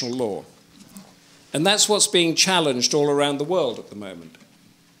international law. And that's what's being challenged all around the world at the moment.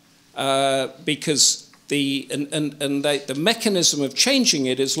 Because the mechanism of changing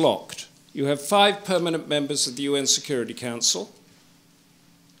it is locked. You have 5 permanent members of the UN Security Council,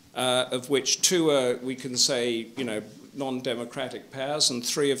 of which 2 are, we can say, non-democratic powers, and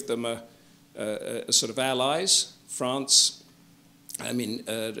 3 of them are sort of allies. France,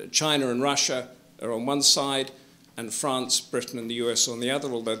 China and Russia are on one side, and France, Britain, and the US on the other,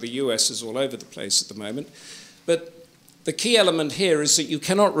 although the US is all over the place at the moment. But the key element here is that you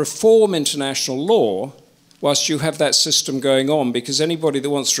cannot reform international law whilst you have that system going on, because anybody that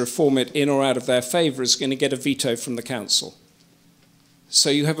wants to reform it in or out of their favour is going to get a veto from the Council. So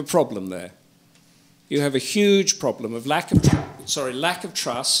you have a problem there. You have a huge problem of lack of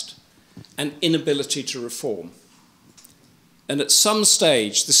trust and inability to reform. And at some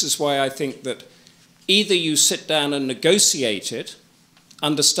stage, this is why I think that either you sit down and negotiate it,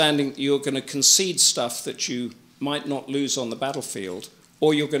 understanding that you're going to concede stuff that you might not lose on the battlefield,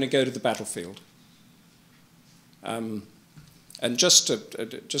 or you're going to go to the battlefield. And just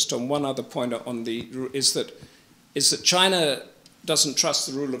on one other point on is that China doesn't trust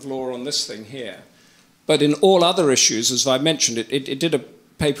the rule of law on this thing here, but in all other issues, as I mentioned, it did a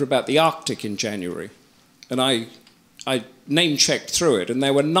paper about the Arctic in January, and I name-checked through it, and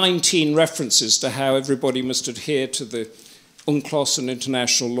there were 19 references to how everybody must adhere to the UNCLOS and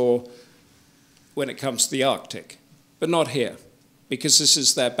international law when it comes to the Arctic, but not here, because this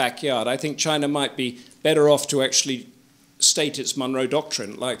is their backyard. I think China might be better off to actually state its Monroe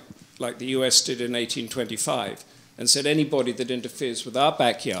Doctrine, like the US did in 1825, and said anybody that interferes with our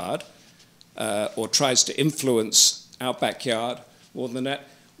backyard or tries to influence our backyard more than that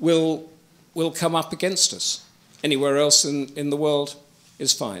will come up against us. Anywhere else in the world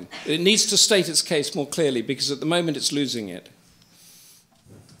is fine. It needs to state its case more clearly, because at the moment it's losing it.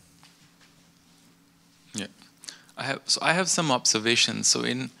 Yeah, I have some observations. So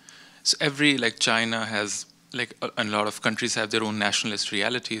every China has a lot of countries have their own nationalist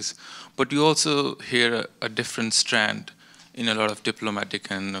realities, but you also hear a different strand in a lot of diplomatic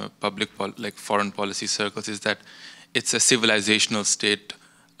and public foreign policy circles, is that it's a civilizational state.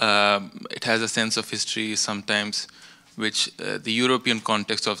 It has a sense of history sometimes, which the European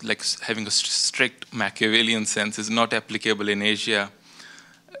context of having a strict Machiavellian sense is not applicable in Asia.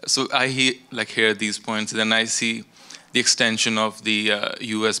 So I hear these points, then I see the extension of the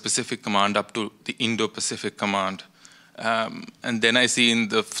US Pacific Command up to the Indo-Pacific Command. And then I see in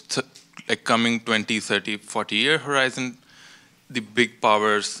the coming 20, 30, 40-year horizon, the big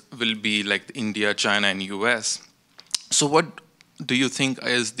powers will be India, China, and US. So what do you think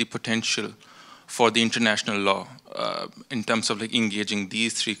is the potential for the international law in terms of engaging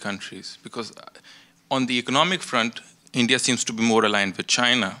these 3 countries? Because on the economic front, India seems to be more aligned with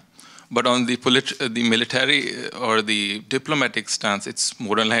China, But on the military or the diplomatic stance, it's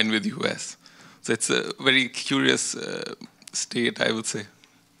more in line with US. So it's a very curious state, I would say.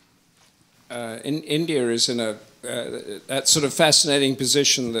 India is in that sort of fascinating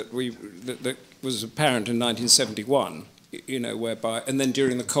position that that was apparent in 1971. You know, whereby, and then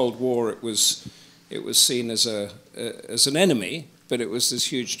during the Cold War, it was seen as an enemy, but it was this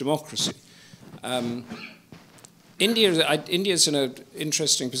huge democracy. India's in an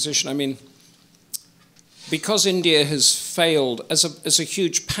interesting position. I mean, because India has failed as a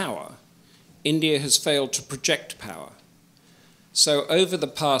huge power, India has failed to project power. So over the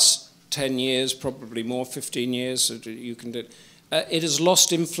past 10 years, probably more, 15 years, you can do it has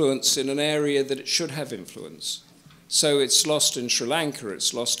lost influence in an area that it should have influence. So it's lost in Sri Lanka,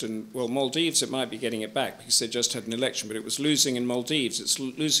 it's lost in, well, Maldives, it might be getting it back because they just had an election, but it was losing in Maldives, it's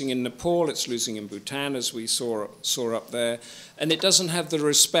losing in Nepal, it's losing in Bhutan, as we saw up there, and it doesn't have the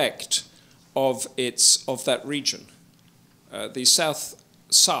respect of that region. The South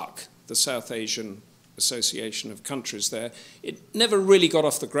SAARC, the South Asian Association of countries there, it never really got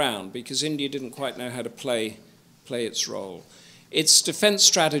off the ground because India didn't quite know how to play its role. Its defense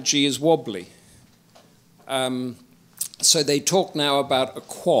strategy is wobbly. So they talk now about a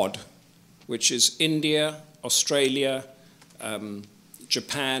quad, which is India, Australia,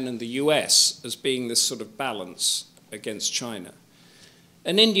 Japan, and the US as being this sort of balance against China.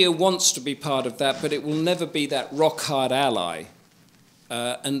 And India wants to be part of that, but it will never be that rock-hard ally.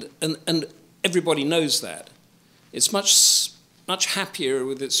 And everybody knows that. It's much happier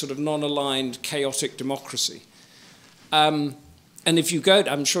with its sort of non-aligned, chaotic democracy. And if you go,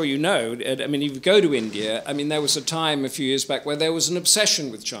 I'm sure you know, I mean, if you go to India, I mean, there was a time a few years back where there was an obsession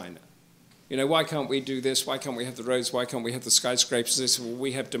with China. You know, why can't we do this? Why can't we have the roads? Why can't we have the skyscrapers? They say, well,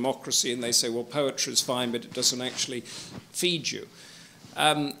 we have democracy. And they say, well, poetry is fine, but it doesn't actually feed you.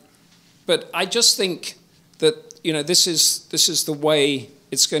 But I just think that, you know, this is the way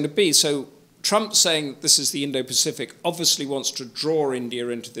it's going to be. So Trump saying this is the Indo-Pacific obviously wants to draw India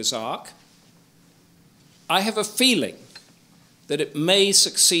into this arc. I have a feeling that it may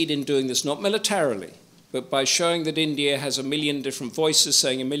succeed in doing this, not militarily, but by showing that India has a million different voices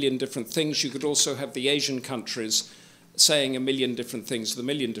saying a million different things. You could also have the Asian countries saying a million different things with a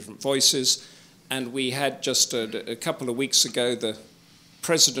million different voices. And we had just a couple of weeks ago the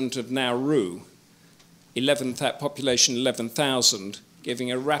president of Nauru, population 11,000,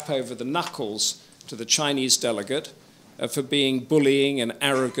 giving a rap over the knuckles to the Chinese delegate for being bullying and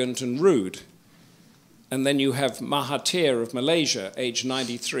arrogant and rude. And then you have Mahathir of Malaysia, age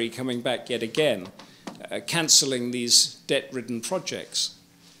 93, coming back yet again, cancelling these debt-ridden projects.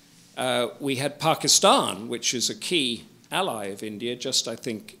 We had Pakistan, which is a key ally of India, just, I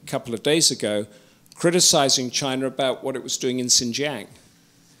think, a couple of days ago, criticizing China about what it was doing in Xinjiang.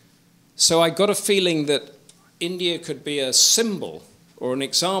 So I got a feeling that India could be a symbol or an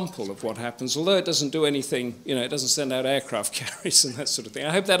example of what happens, although it doesn't do anything, you know, it doesn't send out aircraft carriers and that sort of thing. I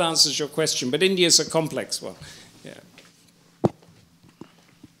hope that answers your question, but India's a complex one. Yeah. Can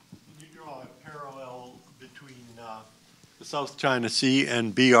you draw a parallel between the South China Sea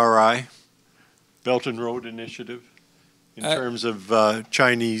and BRI, Belt and Road Initiative, in terms of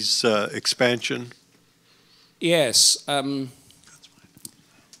Chinese expansion? Yes.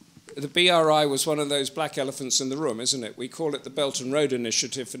 The BRI was one of those black elephants in the room, isn't it? We call it the Belt and Road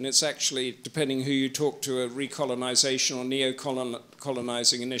Initiative, and it's actually, depending who you talk to, a recolonization or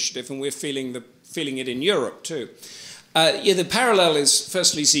neo-colonizing initiative, and we're feeling it in Europe too. Yeah, the parallel is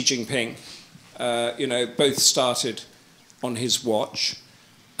firstly Xi Jinping. You know, both started on his watch.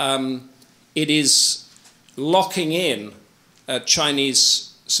 It is locking in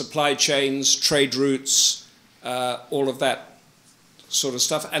Chinese supply chains, trade routes, all of that sort of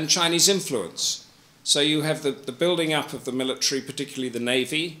stuff, and Chinese influence. So you have the building up of the military, particularly the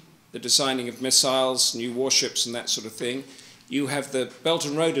Navy, the designing of missiles, new warships and that sort of thing. You have the Belt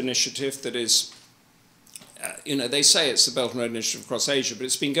and Road Initiative that is, you know, they say it's the Belt and Road Initiative across Asia, but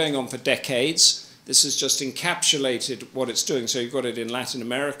it's been going on for decades. This has just encapsulated what it's doing. So you've got it in Latin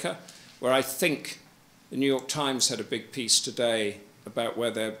America, where I think the New York Times had a big piece today about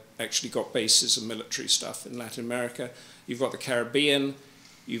where they've actually got bases and military stuff in Latin America. You've got the Caribbean,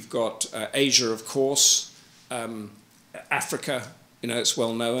 you've got Asia, of course, Africa, you know, it's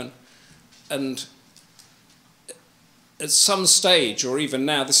well known. And at some stage, or even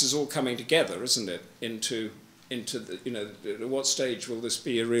now, this is all coming together, isn't it, into the, you know, at what stage will this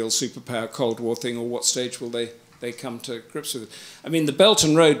be a real superpower Cold War thing, or what stage will they come to grips with it? I mean, the Belt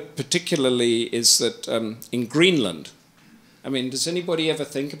and Road particularly is that in Greenland, I mean, does anybody ever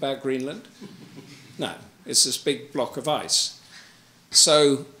think about Greenland? No, it's this big block of ice.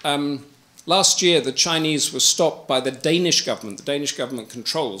 So last year, the Chinese were stopped by the Danish government. The Danish government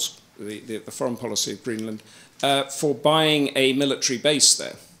controls the foreign policy of Greenland for buying a military base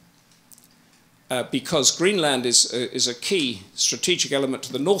there. Because Greenland is a key strategic element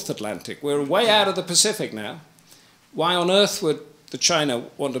to the North Atlantic. We're way out of the Pacific now. Why on earth would the China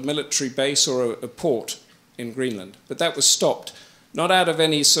want a military base or a port in Greenland? But that was stopped, not out of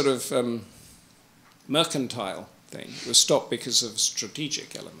any sort of mercantile thing. It was stopped because of a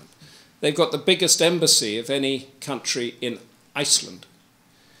strategic element. They've got the biggest embassy of any country in Iceland.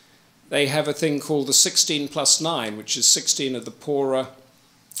 They have a thing called the 16+9, which is 16 of the poorer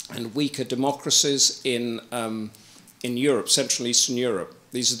and weaker democracies in Europe, Central and Eastern Europe.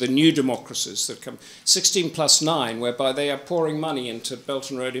 These are the new democracies that come. 16+9, whereby they are pouring money into Belt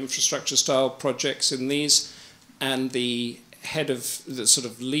and Road infrastructure style projects in these, and the head of the sort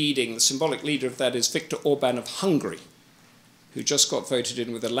of leading, the symbolic leader of that is Viktor Orban of Hungary, who just got voted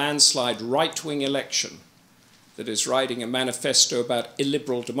in with a landslide right-wing election that is writing a manifesto about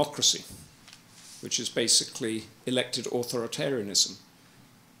illiberal democracy, which is basically elected authoritarianism,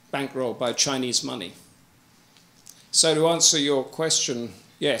 bankrolled by Chinese money. So to answer your question,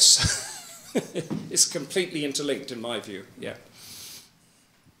 yes, it's completely interlinked in my view, yeah.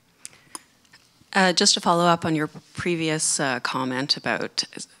 Just to follow up on your previous comment about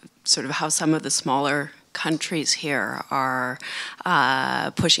sort of how some of the smaller countries here are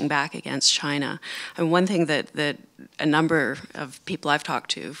pushing back against China. And one thing that a number of people I've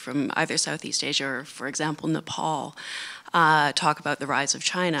talked to from either Southeast Asia or, for example, Nepal, talk about the rise of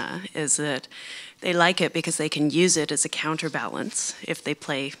China is that they like it because they can use it as a counterbalance if they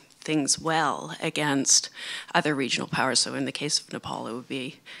play things well against other regional powers. So in the case of Nepal, it would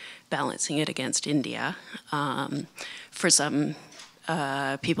be balancing it against India. For some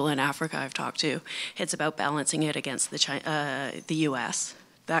people in Africa I've talked to, it's about balancing it against the US.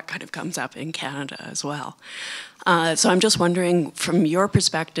 That kind of comes up in Canada as well. So I'm just wondering, from your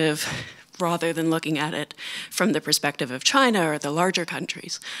perspective, rather than looking at it from the perspective of China or the larger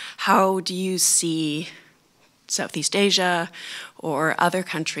countries, how do you see Southeast Asia or other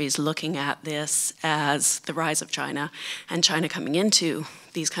countries looking at this as the rise of China and China coming into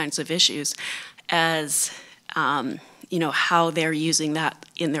these kinds of issues as you know, how they're using that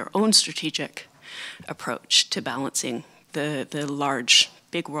in their own strategic approach to balancing the large,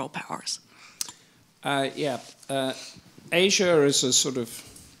 big world powers? Asia as a sort of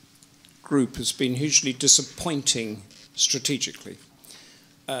group has been hugely disappointing strategically.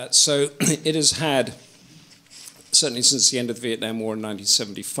 So it has had, certainly since the end of the Vietnam War in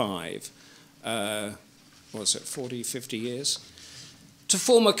 1975, what was it, 40, 50 years, to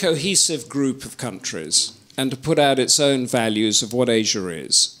form a cohesive group of countries and to put out its own values of what Asia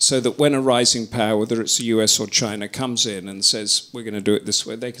is, so that when a rising power, whether it's the US or China, comes in and says, we're going to do it this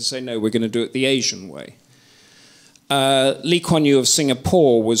way, they can say, no, we're going to do it the Asian way. Lee Kuan Yew of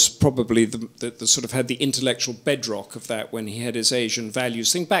Singapore was probably the sort of had the intellectual bedrock of that when he had his Asian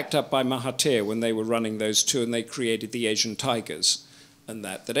values thing, backed up by Mahathir when they were running those two and they created the Asian Tigers, and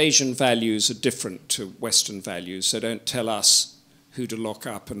that Asian values are different to Western values, so don't tell us who to lock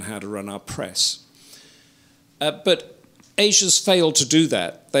up and how to run our press. But Asia's failed to do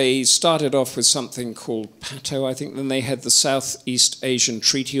that. They started off with something called PATO, I think, then they had the Southeast Asian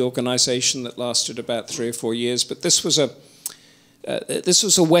Treaty Organization that lasted about 3 or 4 years, but this was a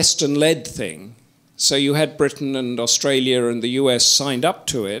Western-led thing. So you had Britain and Australia and the US signed up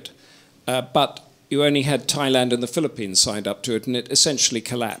to it, but you only had Thailand and the Philippines signed up to it, and it essentially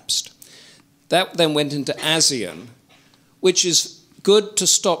collapsed. That then went into ASEAN, which is good to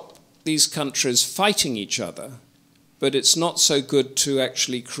stop these countries fighting each other, but it's not so good to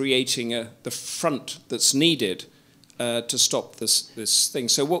actually creating the front that's needed to stop this thing.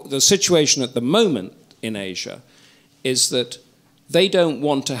 So what the situation at the moment in Asia is that they don't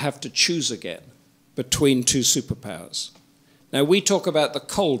want to have to choose again between two superpowers. Now, we talk about the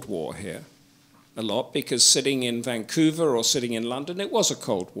Cold War here a lot because sitting in Vancouver or sitting in London, it was a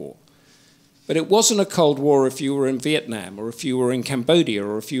Cold War. But it wasn't a Cold War if you were in Vietnam or if you were in Cambodia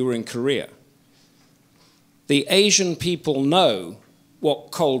or if you were in Korea. The Asian people know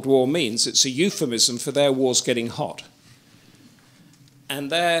what Cold War means. It's a euphemism for their wars getting hot.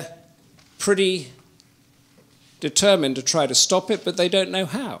 And they're pretty determined to try to stop it, but they don't know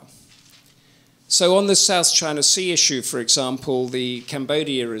how. So on the South China Sea issue, for example, the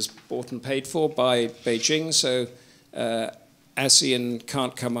Cambodia is bought and paid for by Beijing, so ASEAN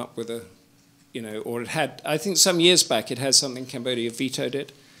can't come up with a, or it had, I think some years back it had something, Cambodia vetoed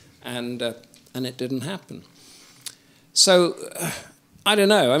it, and it didn't happen. So I don't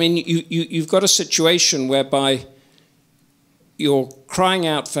know. I mean, you've got a situation whereby you're crying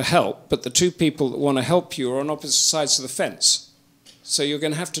out for help, but the two people that want to help you are on opposite sides of the fence. So you're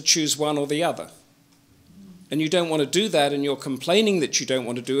going to have to choose one or the other. And you don't want to do that, and you're complaining that you don't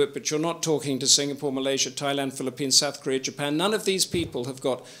want to do it, but you're not talking to Singapore, Malaysia, Thailand, Philippines, South Korea, Japan. None of these people have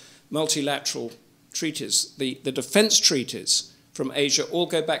got multilateral treaties. The defense treaties from Asia all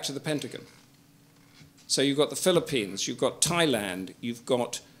go back to the Pentagon. So you've got the Philippines, you've got Thailand, you've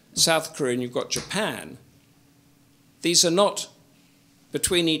got South Korea, and you've got Japan. These are not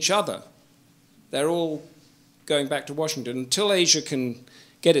between each other. They're all going back to Washington. Until Asia can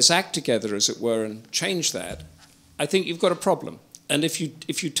get its act together, as it were, and change that, I think you've got a problem. And if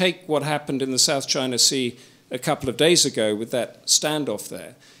you take what happened in the South China Sea a couple of days ago with that standoff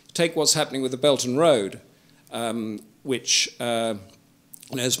there, take what's happening with the Belt and Road, which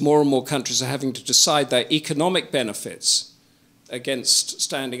as more and more countries are having to decide their economic benefits against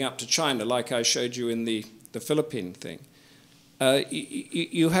standing up to China, like I showed you in the Philippine thing,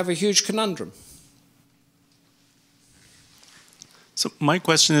 you have a huge conundrum. So my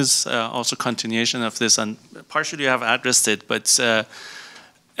question is also continuation of this, and partially you have addressed it, but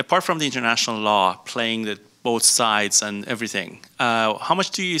apart from the international law playing the both sides and everything, how much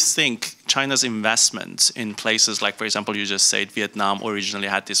do you think China's investment in places like, for example, you just said Vietnam originally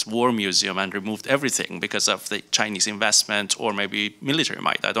had this war museum and removed everything because of the Chinese investment or maybe military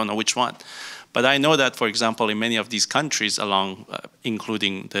might, I don't know which one. But I know that, for example, in many of these countries,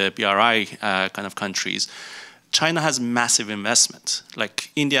 including the BRI kind of countries, China has massive investment.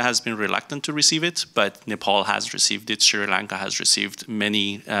 Like India has been reluctant to receive it, but Nepal has received it. Sri Lanka has received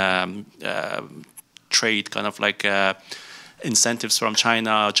many trade kind of like incentives from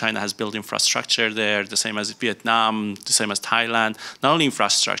China. China has built infrastructure there, the same as Vietnam, the same as Thailand. Not only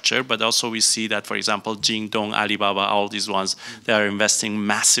infrastructure, but also we see that, for example, Jingdong, Alibaba, all these ones, they are investing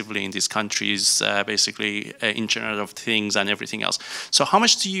massively in these countries, basically Internet of Things and everything else. So how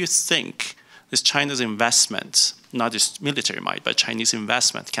much do you think this China's investment, not just military might, but Chinese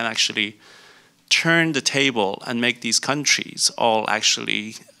investment can actually turn the table and make these countries all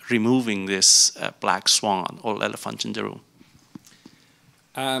actually removing this black swan or elephant in the room?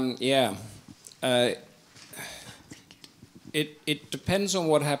 It depends on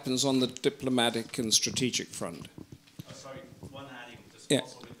what happens on the diplomatic and strategic front. Oh, sorry, one adding just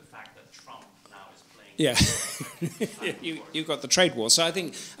also with the fact that Trump now is playing. Yeah, you got the trade war. So I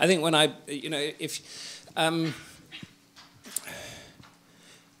think when I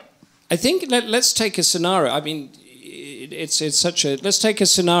think let's take a scenario. I mean, let's take a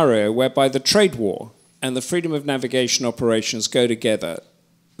scenario whereby the trade war and the freedom of navigation operations go together.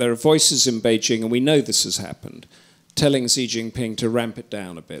 There are voices in Beijing, and we know this has happened, telling Xi Jinping to ramp it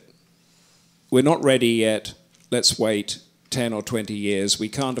down a bit. We're not ready yet. Let's wait 10 or 20 years. We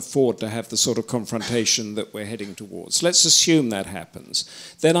can't afford to have the sort of confrontation that we're heading towards. Let's assume that happens.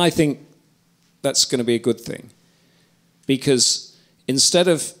 Then I think that's going to be a good thing. Because instead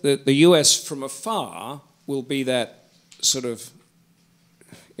of the US from afar will be that sort of,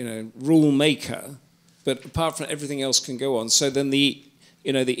 rule maker, but apart from everything else can go on. So then the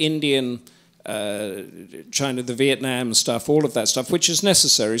Indian, China, the Vietnam stuff, all of that stuff, which is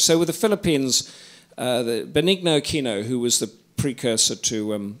necessary. So with the Philippines, the Benigno Aquino, who was the precursor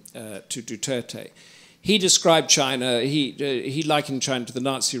to Duterte, he described China. He likened China to the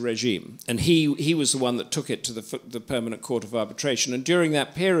Nazi regime, and he was the one that took it to the Permanent Court of Arbitration. And during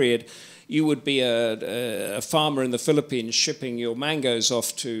that period, you would be a farmer in the Philippines shipping your mangoes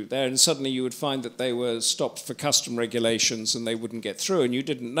off to there, and suddenly you would find that they were stopped for custom regulations and they wouldn't get through, and you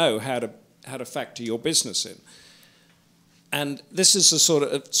didn't know how to factor your business in. And this is a sort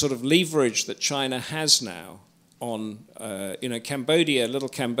of leverage that China has now on, Cambodia, little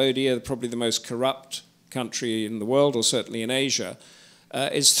Cambodia, probably the most corrupt country in the world, or certainly in Asia,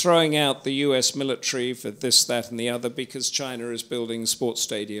 is throwing out the US military for this, that, and the other because China is building a sports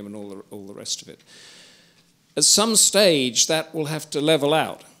stadium and all the rest of it. At some stage, that will have to level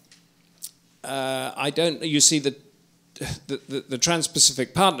out. You see, the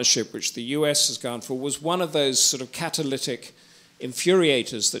Trans-Pacific Partnership, which the US has gone for, was one of those sort of catalytic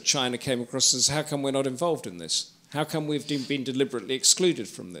infuriators that China came across as, how come we're not involved in this? How come we've been deliberately excluded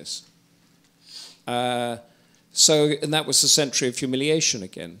from this? And that was the century of humiliation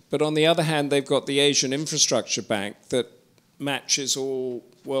again. But on the other hand, they've got the Asian Infrastructure Bank that matches all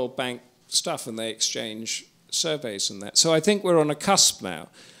World Bank stuff, and they exchange surveys and that. So I think we're on a cusp now.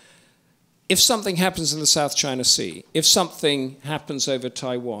 If something happens in the South China Sea, if something happens over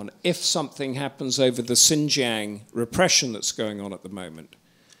Taiwan, if something happens over the Xinjiang repression that's going on at the moment,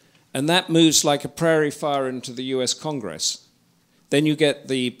 and that moves like a prairie fire into the US Congress, then you get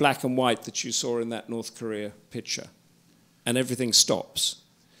the black and white that you saw in that North Korea picture. and everything stops.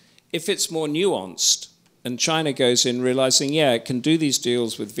 If it's more nuanced, and China goes in realizing, yeah, it can do these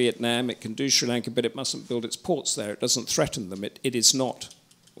deals with Vietnam, it can do Sri Lanka, but it mustn't build its ports there. It doesn't threaten them. It is not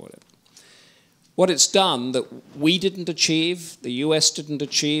whatever. What it's done that we didn't achieve, the US didn't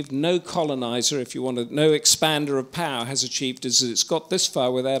achieve, no colonizer, if you want to, no expander of power has achieved, is that it's got this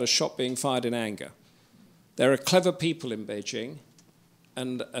far without a shot being fired in anger. There are clever people in Beijing,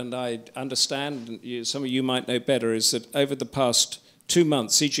 and I understand, and some of you might know better, is that over the past 2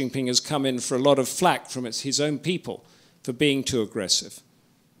 months, Xi Jinping has come in for a lot of flack from his own people for being too aggressive,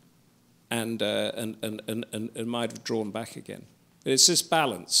 and might have drawn back again. But it's this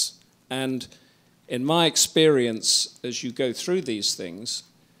balance, and in my experience, as you go through these things,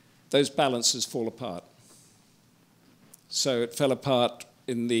 those balances fall apart. So it fell apart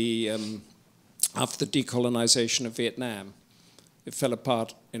in the after the decolonization of Vietnam. It fell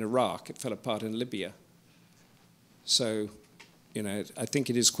apart in Iraq. It fell apart in Libya. So, you know, I think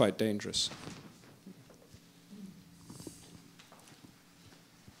it is quite dangerous.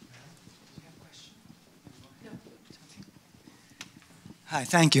 Hi,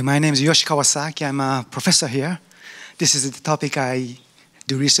 thank you. My name is Yoshi Kawasaki. I'm a professor here. This is the topic I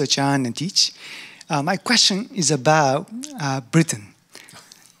do research on and teach. My question is about Britain.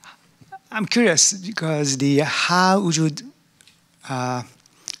 I'm curious because how would you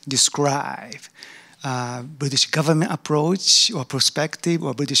describe British government approach or perspective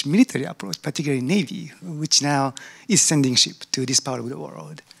or British military approach, particularly Navy, which now is sending ships to this part of the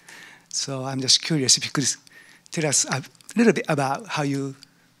world. So I'm just curious if you could tell us a little bit about how you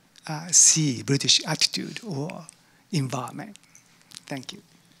see British attitude or environment. Thank you.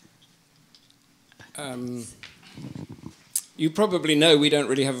 You probably know we don't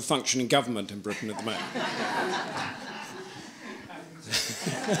really have a functioning government in Britain at the moment.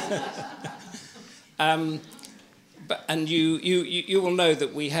 And you will know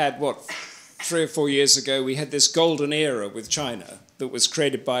that we had, what, 3 or 4 years ago, we had this golden era with China that was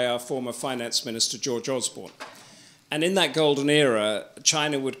created by our former finance minister, George Osborne. And in that golden era,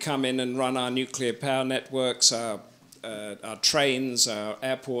 China would come in and run our nuclear power networks, our trains, our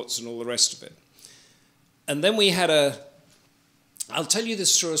airports, and all the rest of it. And then we had I'll tell you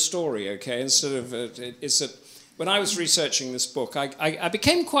this through a story, okay? Instead of, is that when I was researching this book, I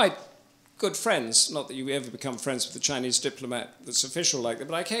became quite good friends. Not that you ever become friends with a Chinese diplomat that's official like that,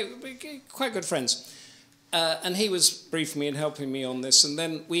 but I became quite good friends. And he was briefing me and helping me on this. And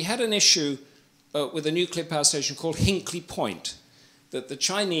then we had an issue with a nuclear power station called Hinkley Point, that the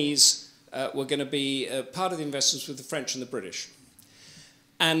Chinese were going to be part of the investments with the French and the British.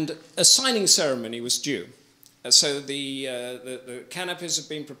 And a signing ceremony was due. So the canopies had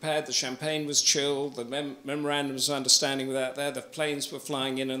been prepared, the champagne was chilled, the memorandums of understanding were out there, the planes were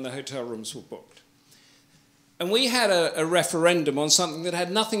flying in, and the hotel rooms were booked. And we had a referendum on something that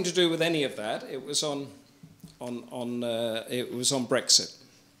had nothing to do with any of that. It was on Brexit.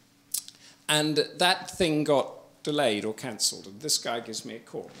 And that thing got delayed or cancelled, and this guy gives me a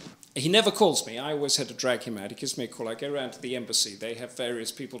call. He never calls me. I always had to drag him out. He gives me a call. I go around to the embassy. They have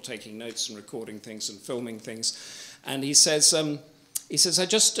various people taking notes and recording things and filming things. And he says, I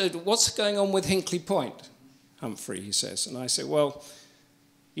just, what's going on with Hinkley Point, Humphrey, he says. And I say, well,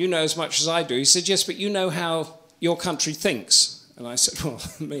 you know as much as I do. He said, yes, but you know how your country thinks. And I said, well,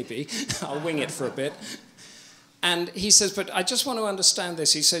 maybe. I'll wing it for a bit. And he says, but I just want to understand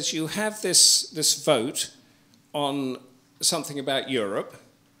this. He says, you have this vote on something about Europe,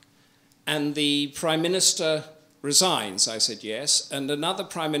 and the Prime Minister resigns. I said, yes. And another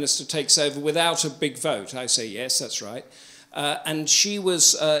Prime Minister takes over without a big vote. I say, yes, that's right. And she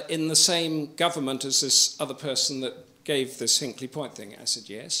was in the same government as this other person that gave this Hinkley Point thing. I said,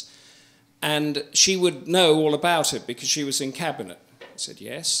 yes. And she would know all about it because she was in cabinet. I said,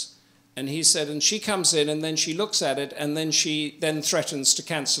 yes. And he said, and she comes in and then she looks at it and then she then threatens to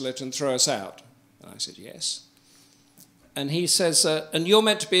cancel it and throw us out. And I said, yes. And he says, and you're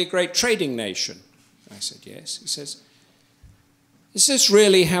meant to be a great trading nation. I said, yes. He says, is this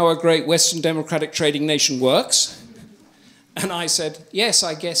really how a great Western democratic trading nation works? And I said, yes,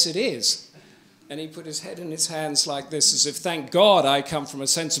 I guess it is. And he put his head in his hands like this, as if, thank God I come from a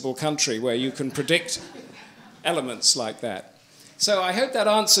sensible country where you can predict elements like that. So I hope that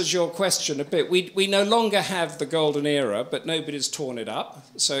answers your question a bit. We no longer have the golden era, but nobody's torn it up,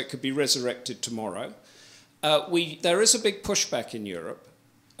 so it could be resurrected tomorrow. There is a big pushback in Europe,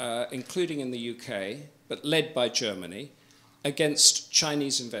 including in the UK, but led by Germany, against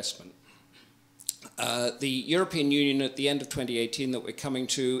Chinese investment. The European Union at the end of 2018 that we're coming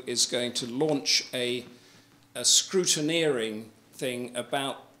to is going to launch a scrutineering thing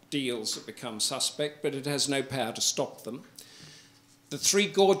about deals that become suspect, but it has no power to stop them. the Three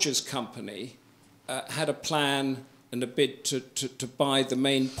Gorges Company had a plan and a bid to buy the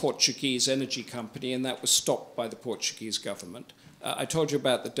main Portuguese energy company, and that was stopped by the Portuguese government. I told you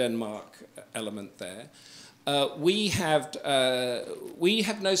about the Denmark element there. We have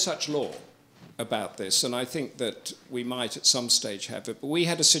no such law about this, and I think that we might at some stage have it. But we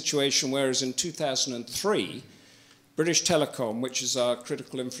had a situation whereas in 2003, British Telecom, which is our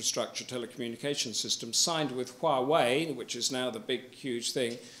critical infrastructure telecommunication system, signed with Huawei, which is now the big, huge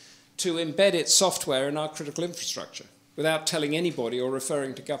thing, to embed its software in our critical infrastructure without telling anybody or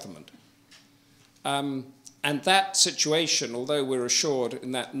referring to government. And that situation, although we're assured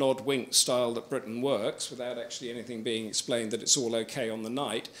in that nod-wink style that Britain works, without actually anything being explained that it's all okay on the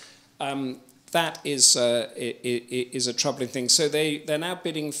night, that is a troubling thing. So they're now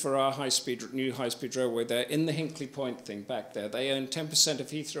bidding for our new high-speed railway. They're in the Hinkley Point thing back there. They own 10% of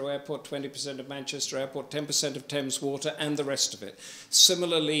Heathrow Airport, 20% of Manchester Airport, 10% of Thames Water, and the rest of it.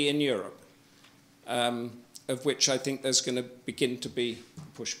 Similarly in Europe, of which I think there's going to begin to be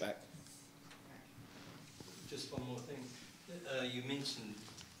pushback. Just one more thing. You mentioned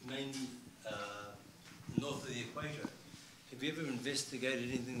mainly north of the equator. Have you ever investigated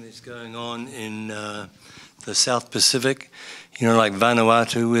anything that's going on in the South Pacific? You know, like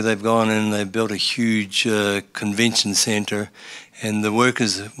Vanuatu, where they've gone and they've built a huge convention center, and the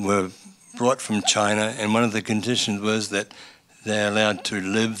workers were brought from China, and one of the conditions was that they're allowed to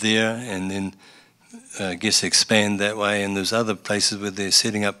live there and then, I guess, expand that way. And there's other places where they're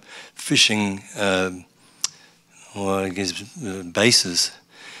setting up fishing, bases.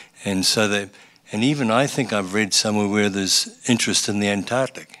 And so they... And even I think I've read somewhere where there's interest in the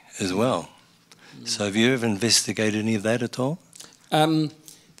Antarctic as well. So have you ever investigated any of that at all?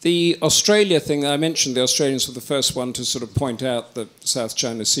 The Australia thing, I mentioned the Australians were the first one to sort of point out the South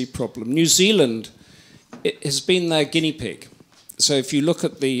China Sea problem. New Zealand has been their guinea pig. So if you look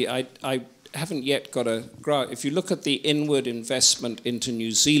at the, I haven't yet got a graph, if you look at the inward investment into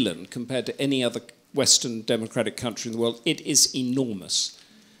New Zealand compared to any other Western democratic country in the world, it is enormous.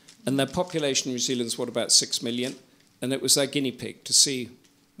 And their population in New Zealand is, what, about 6 million? And it was their guinea pig to see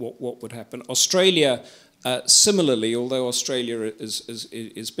what would happen. Australia, similarly, although Australia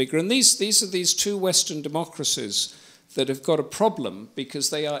is bigger. And these are these two Western democracies that have got a problem because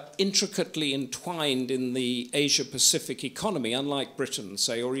they are intricately entwined in the Asia-Pacific economy, unlike Britain,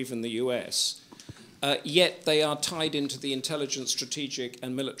 say, or even the US. Yet they are tied into the intelligence, strategic,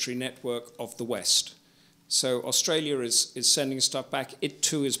 and military network of the West. So Australia is sending stuff back. It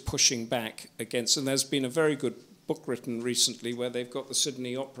too is pushing back against, and there's been a very good book written recently where they've got the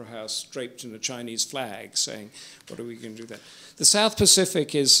Sydney Opera House draped in a Chinese flag saying, what are we going to do there? The South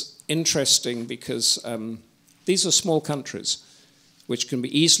Pacific is interesting because these are small countries which can be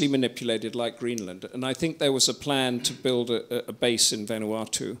easily manipulated like Greenland. And I think there was a plan to build a base in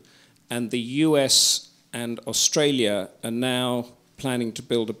Vanuatu, and the US and Australia are now planning to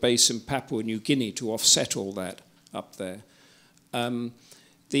build a base in Papua New Guinea to offset all that up there.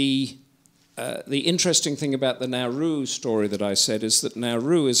 The interesting thing about the Nauru story that I said is that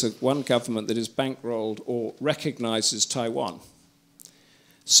Nauru is one government that is bankrolled or recognizes Taiwan.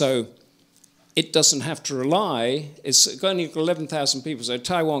 So it doesn't have to rely, it's only 11,000 people, so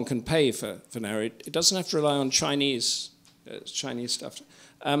Taiwan can pay for Nauru. It doesn't have to rely on Chinese stuff.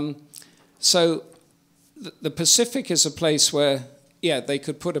 So the Pacific is a place where, yeah, they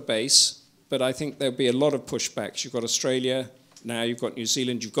could put a base, but I think there'll be a lot of pushbacks. You've got Australia, now you've got New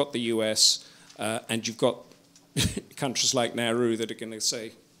Zealand, you've got the US, and you've got countries like Nauru that are going to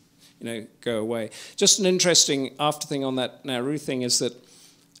say, you know, go away. Just an interesting after thing on that Nauru thing is that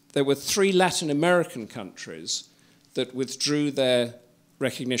there were 3 Latin American countries that withdrew their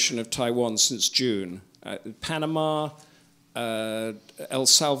recognition of Taiwan since June. Panama, El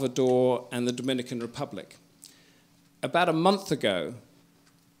Salvador, and the Dominican Republic. About a month ago,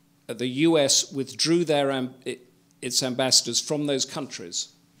 the US withdrew its ambassadors from those countries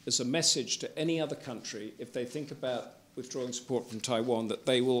as a message to any other country, if they think about withdrawing support from Taiwan, that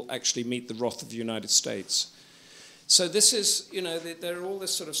they will actually meet the wrath of the United States. So this is, you know, there are all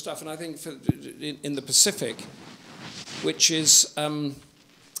this sort of stuff, and I think in the Pacific, which is, some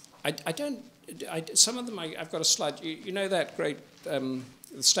of them, I've got a slide, you know that great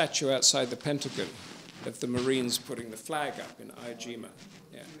statue outside the Pentagon of the Marines putting the flag up in Iwo Jima.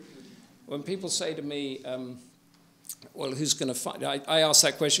 Yeah. When people say to me, well, who's going to fight? I ask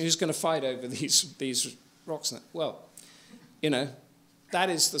that question, who's going to fight over these rocks? Well, you know, that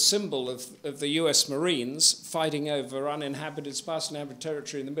is the symbol of the US Marines fighting over uninhabited, sparsely inhabited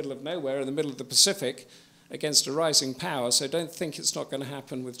territory in the middle of nowhere, in the middle of the Pacific, against a rising power, so don't think it's not going to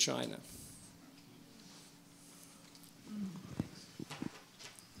happen with China.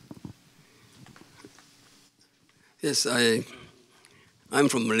 Yes, I'm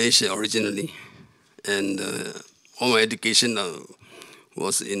from Malaysia originally, and all my education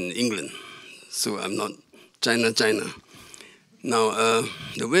was in England, so I'm not China. Now,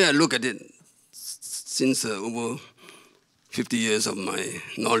 the way I look at it, since over 50 years of my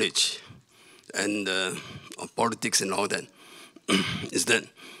knowledge and of politics and all that, is that,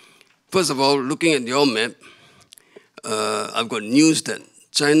 first of all, looking at your map, I've got news that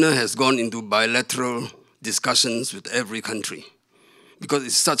China has gone into bilateral discussions with every country because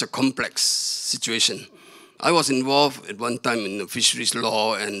it's such a complex situation. I was involved at one time in the fisheries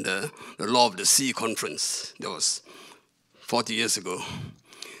law and the law of the sea conference. That was 40 years ago.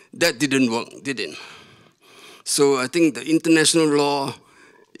 That didn't work, did it? So I think the international law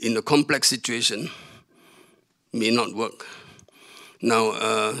in a complex situation may not work.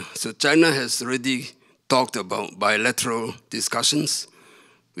 Now, so China has already talked about bilateral discussions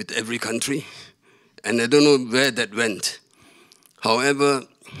with every country, and I don't know where that went. However,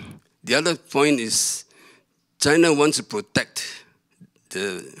 the other point is China wants to protect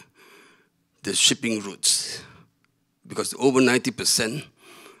the shipping routes because over 90%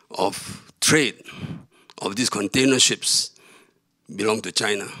 of trade of these container ships belong to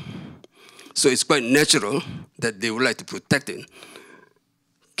China. So it's quite natural that they would like to protect it.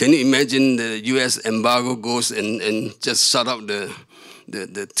 Can you imagine the US embargo goes and just shut out the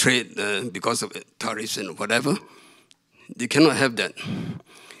trade because of tariffs and whatever? They cannot have that.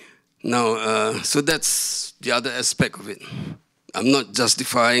 Now, so that's the other aspect of it. I'm not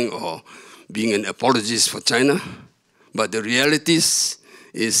justifying or being an apologist for China, but the realities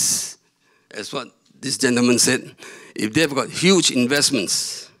is, as what this gentleman said, if they've got huge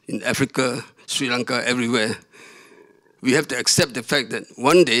investments in Africa, Sri Lanka, everywhere, we have to accept the fact that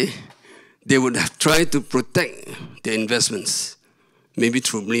one day they would have tried to protect their investments, maybe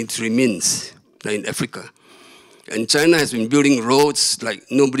through military means, like in Africa. And China has been building roads like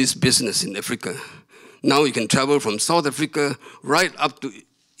nobody's business in Africa. Now you can travel from South Africa right up to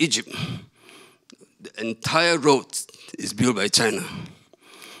Egypt. The entire road is built by China.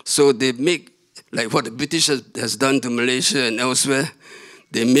 So they make, like what the British has done to Malaysia and elsewhere,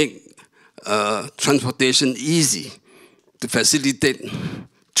 they make transportation easy to facilitate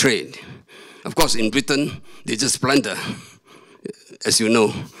trade. Of course, in Britain, they just plunder, as you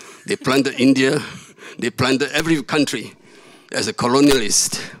know. They plunder India, they plunder every country as a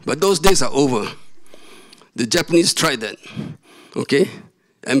colonialist. But those days are over. The Japanese tried that, okay?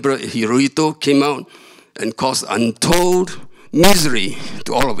 Emperor Hirohito came out and caused untold misery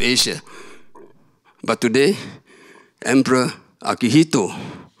to all of Asia. But today, Emperor Akihito,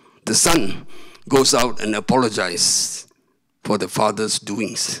 the son, goes out and apologizes for the father's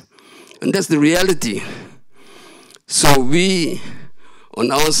doings. And that's the reality. So we,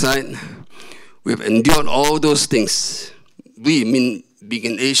 on our side, we've endured all those things. We mean being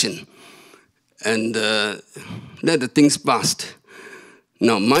an Asian. And let the things past.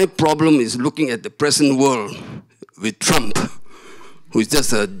 Now, my problem is looking at the present world with Trump, who is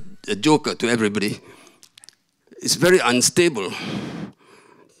just a joker to everybody. It's very unstable.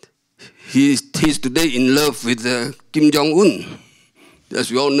 He's today in love with Kim Jong-un,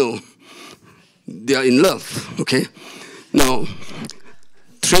 as we all know. They are in love, okay? Now,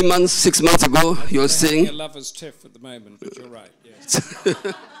 3 months, 6 months ago, you're saying... a lover's tiff at the moment, but you're right, yes.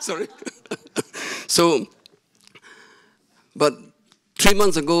 Sorry. So, but 3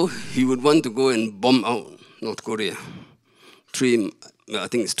 months ago, he would want to go and bomb out North Korea. I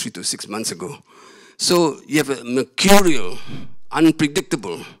think it's 3 to 6 months ago. So you have a mercurial,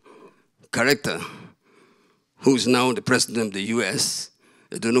 unpredictable character who is now the president of the US,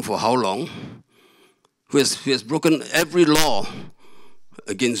 I don't know for how long, who has broken every law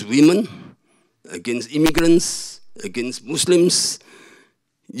against women, against immigrants, against Muslims,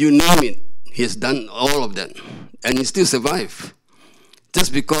 you name it, he has done all of that. And he still survived.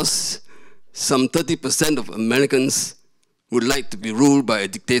 Just because some 30% of Americans would like to be ruled by a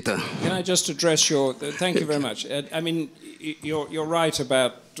dictator. Can I just address your... thank you very much. I mean, you're right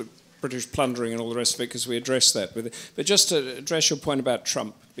about British plundering and all the rest of it, because we addressed that. But just to address your point about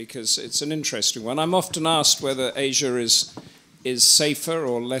Trump, because it's an interesting one. I'm often asked whether Asia is safer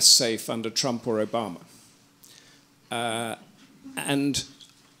or less safe under Trump or Obama. And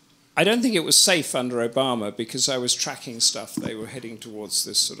I don't think it was safe under Obama, because I was tracking stuff. They were heading towards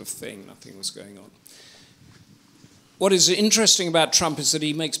this sort of thing. Nothing was going on. What is interesting about Trump is that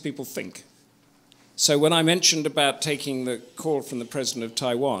he makes people think. So when I mentioned about taking the call from the president of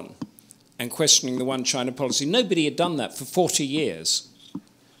Taiwan and questioning the one China policy, nobody had done that for 40 years.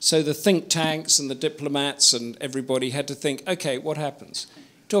 So the think tanks and the diplomats and everybody had to think, okay, what happens?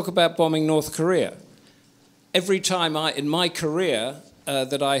 Talk about bombing North Korea. every time in my career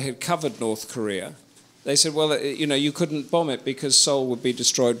that I had covered North Korea, they said, well, you know, you couldn't bomb it because Seoul would be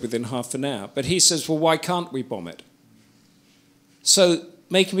destroyed within half an hour. But he says, well, why can't we bomb it? So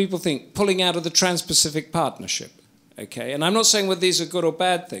making people think, pulling out of the Trans-Pacific Partnership, okay? And I'm not saying whether these are good or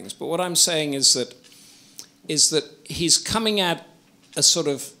bad things, but what I'm saying is that he's coming at a sort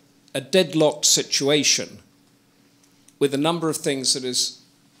of a deadlocked situation with a number of things that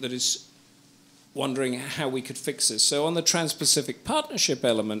is wondering how we could fix this. So on the Trans-Pacific Partnership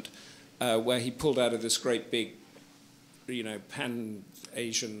element, where he pulled out of this great big, you know,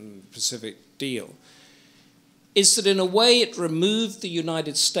 pan-Asian Pacific deal, is that in a way it removed the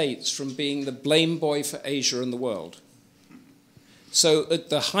United States from being the blame boy for Asia and the world. So at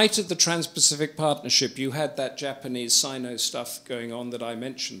the height of the Trans-Pacific Partnership, you had that Japanese Sino stuff going on that I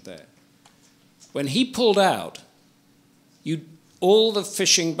mentioned there. When he pulled out, all the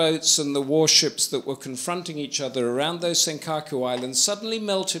fishing boats and the warships that were confronting each other around those Senkaku Islands suddenly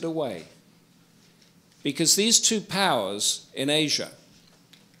melted away. Because these two powers in Asia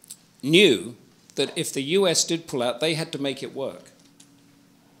knew that if the US did pull out, they had to make it work.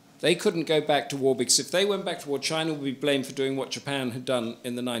 They couldn't go back to war, because if they went back to war, China would be blamed for doing what Japan had done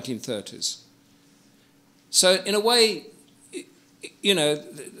in the 1930s. So in a way, you know,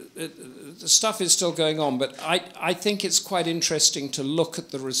 the stuff is still going on, but I think it's quite interesting to look at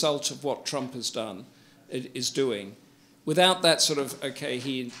the result of what Trump has done, is doing, without that sort of, okay,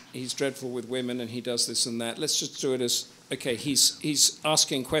 he's dreadful with women and he does this and that. Let's just do it as, okay, he's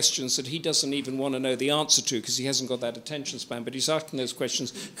asking questions that he doesn't even want to know the answer to because he hasn't got that attention span, but he's asking those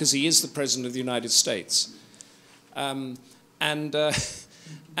questions because he is the President of the United States.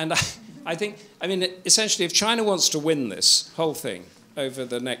 I think, I mean, essentially, if China wants to win this whole thing over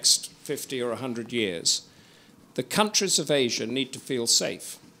the next 50 or 100 years, the countries of Asia need to feel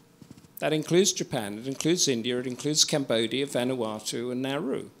safe. That includes Japan, it includes India, it includes Cambodia, Vanuatu, and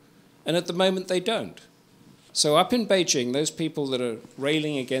Nauru. And at the moment, they don't. So up in Beijing, those people that are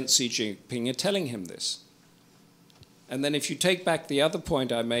railing against Xi Jinping are telling him this. And then if you take back the other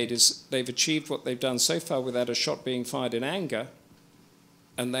point I made, is they've achieved what they've done so far without a shot being fired in anger,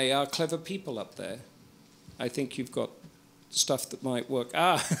 and they are clever people up there. I think you've got stuff that might work.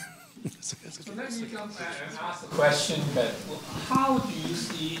 So let me jump and ask the question that, how do you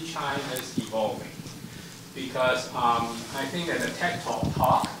see China's evolving? Because I think at a TED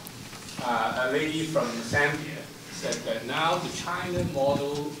talk, a lady from Zambia said that now the China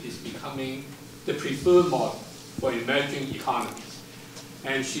model is becoming the preferred model for emerging economies.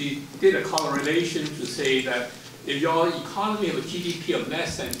 And she did a correlation to say that if your economy have a GDP of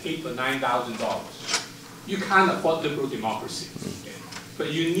less than $8,000 or $9,000, you can't afford liberal democracy. Okay?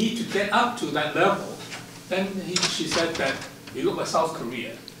 But you need to get up to that level. Then she said that you look at South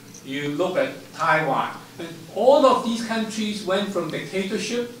Korea, you look at Taiwan, and all of these countries went from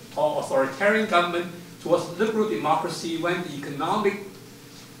dictatorship or authoritarian government towards liberal democracy when the economic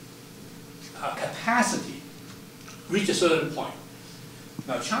capacity reached a certain point.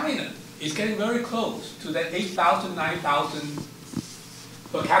 Now China is getting very close to that 8,000, 9,000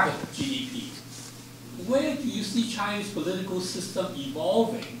 per capita GDP. Where do you see China's political system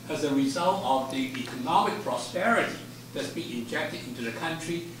evolving as a result of the economic prosperity that's being injected into the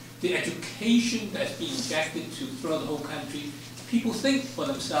country, the education that's being injected throughout the whole country? People think for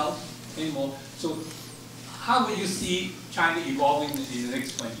themselves anymore. So how will you see China evolving in the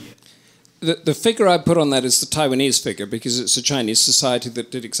next 20 years? The figure I put on that is the Taiwanese figure, because it's a Chinese society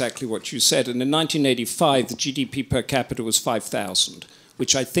that did exactly what you said. And in 1985, the GDP per capita was 5,000,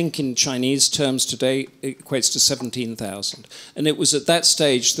 which I think in Chinese terms today equates to 17,000. And it was at that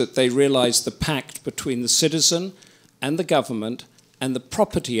stage that they realized the pact between the citizen and the government and the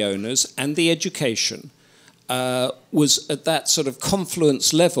property owners and the education was at that sort of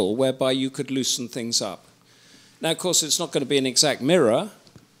confluence level whereby you could loosen things up. Now, of course, it's not going to be an exact mirror,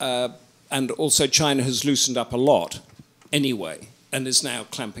 and also China has loosened up a lot anyway and is now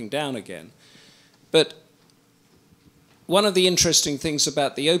clamping down again. But one of the interesting things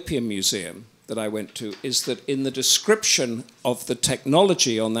about the Opium Museum that I went to is that in the description of the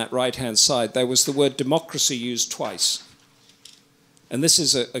technology on that right-hand side, there was the word democracy used twice. And this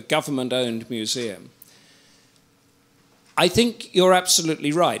is a government-owned museum. I think you're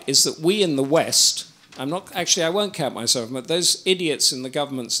absolutely right, is that we in the West, I won't count myself, but those idiots in the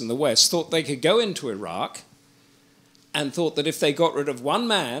governments in the West thought they could go into Iraq and thought that if they got rid of one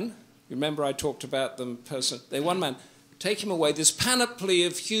man, remember I talked about them one man, take him away, this panoply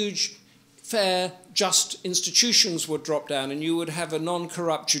of huge fair, just institutions would drop down, and you would have a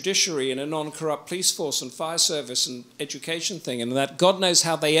non-corrupt judiciary and a non-corrupt police force and fire service and education thing, and that God knows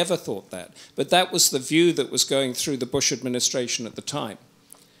how they ever thought that. But that was the view that was going through the Bush administration at the time.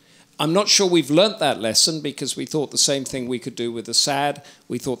 I'm not sure we've learnt that lesson, because we thought the same thing we could do with Assad.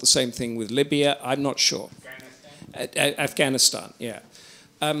 We thought the same thing with Libya. I'm not sure. Afghanistan, yeah.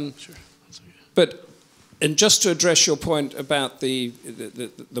 Sure. But, and just to address your point about the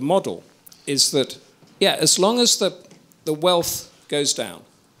model, is that, yeah, as long as the wealth goes down,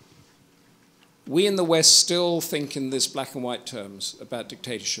 we in the West still think in this black and white terms about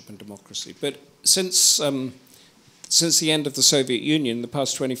dictatorship and democracy. But since the end of the Soviet Union, the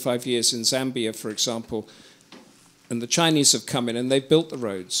past 25 years in Zambia, for example, and the Chinese have come in and they've built the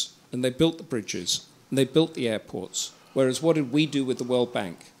roads, and they've built the bridges, and they built the airports. Whereas what did we do with the World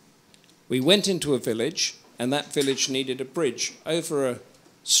Bank? We went into a village, and that village needed a bridge over a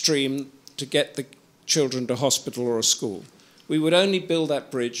stream to get the children to hospital or a school. We would only build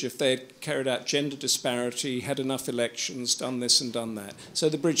that bridge if they had carried out gender disparity, had enough elections, done this and done that. So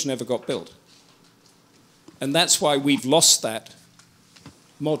the bridge never got built. And that's why we've lost that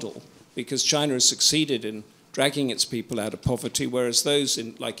model, because China has succeeded in dragging its people out of poverty, whereas those,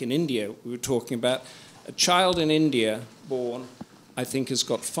 like in India, we were talking about, a child in India born, I think, has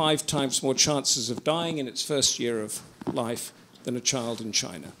got 5 times more chances of dying in its first year of life than a child in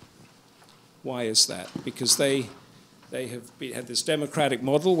China. Why is that? Because they had this democratic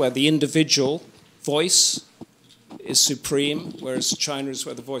model where the individual voice is supreme, whereas China is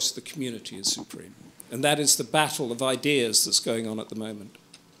where the voice of the community is supreme. And that is the battle of ideas that's going on at the moment.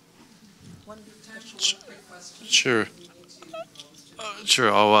 Sure.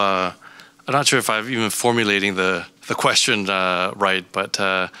 Sure. I'm not sure if I'm even formulating the question right, but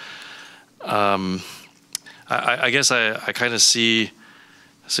I guess I kind of see,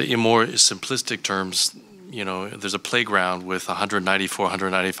 in more simplistic terms, you know, there's a playground with 194,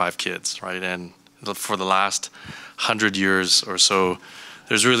 195 kids, right? And for the last 100 years or so,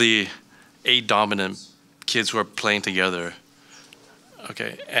 there's really 8 dominant kids who are playing together.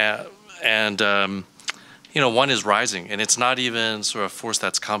 Okay, you know, one is rising, and it's not even sort of a force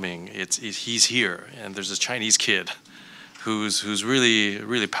that's coming. He's here, and there's this Chinese kid who's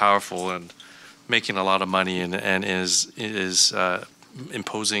really powerful and making a lot of money, and is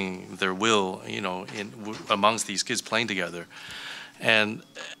imposing their will, you know, amongst these kids playing together, and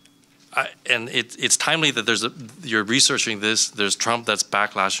it's timely that you're researching this. There's Trump that's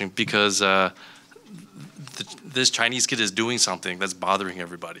backlashing because this Chinese kid is doing something that's bothering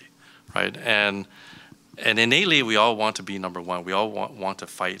everybody, right? And innately, we all want to be number one. We all want to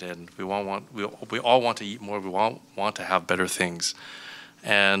fight, and we all want to eat more. We all want to have better things,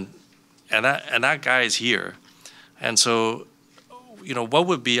 and that guy is here. And so, you know, what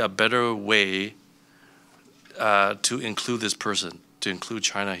would be a better way to include this person, to include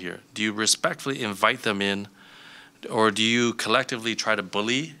China here? Do you respectfully invite them in, or do you collectively try to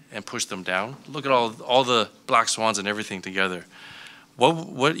bully and push them down? Look at all the black swans and everything together.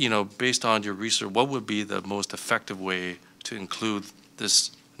 What you know, based on your research, what would be the most effective way to include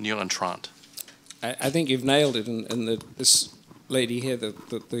this new entrant? I think you've nailed it, and this lady here,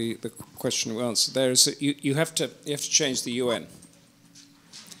 the question we answered there is that you have to change the UN,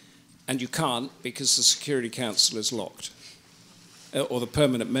 and you can't because the Security Council is locked, or the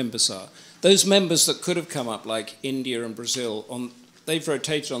permanent members are. Those members that could have come up, like India and Brazil, they've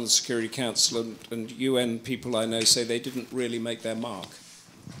rotated on the Security Council, and UN people I know say they didn't really make their mark.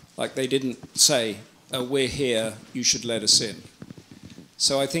 Like they didn't say, oh, we're here, you should let us in.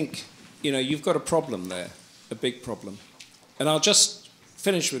 So I think, you know, you've got a problem there, a big problem. And I'll just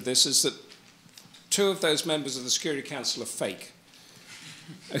finish with this, is that 2 of those members of the Security Council are fake.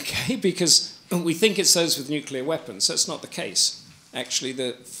 Okay, because we think it's those with nuclear weapons. That's not the case. Actually,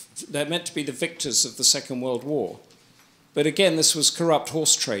 they're meant to be the victors of the Second World War. But again, this was corrupt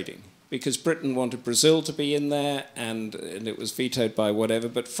horse trading, because Britain wanted Brazil to be in there, and it was vetoed by whatever,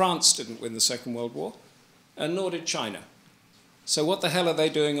 but France didn't win the Second World War, and nor did China. So what the hell are they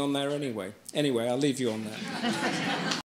doing on there anyway? Anyway, I'll leave you on that.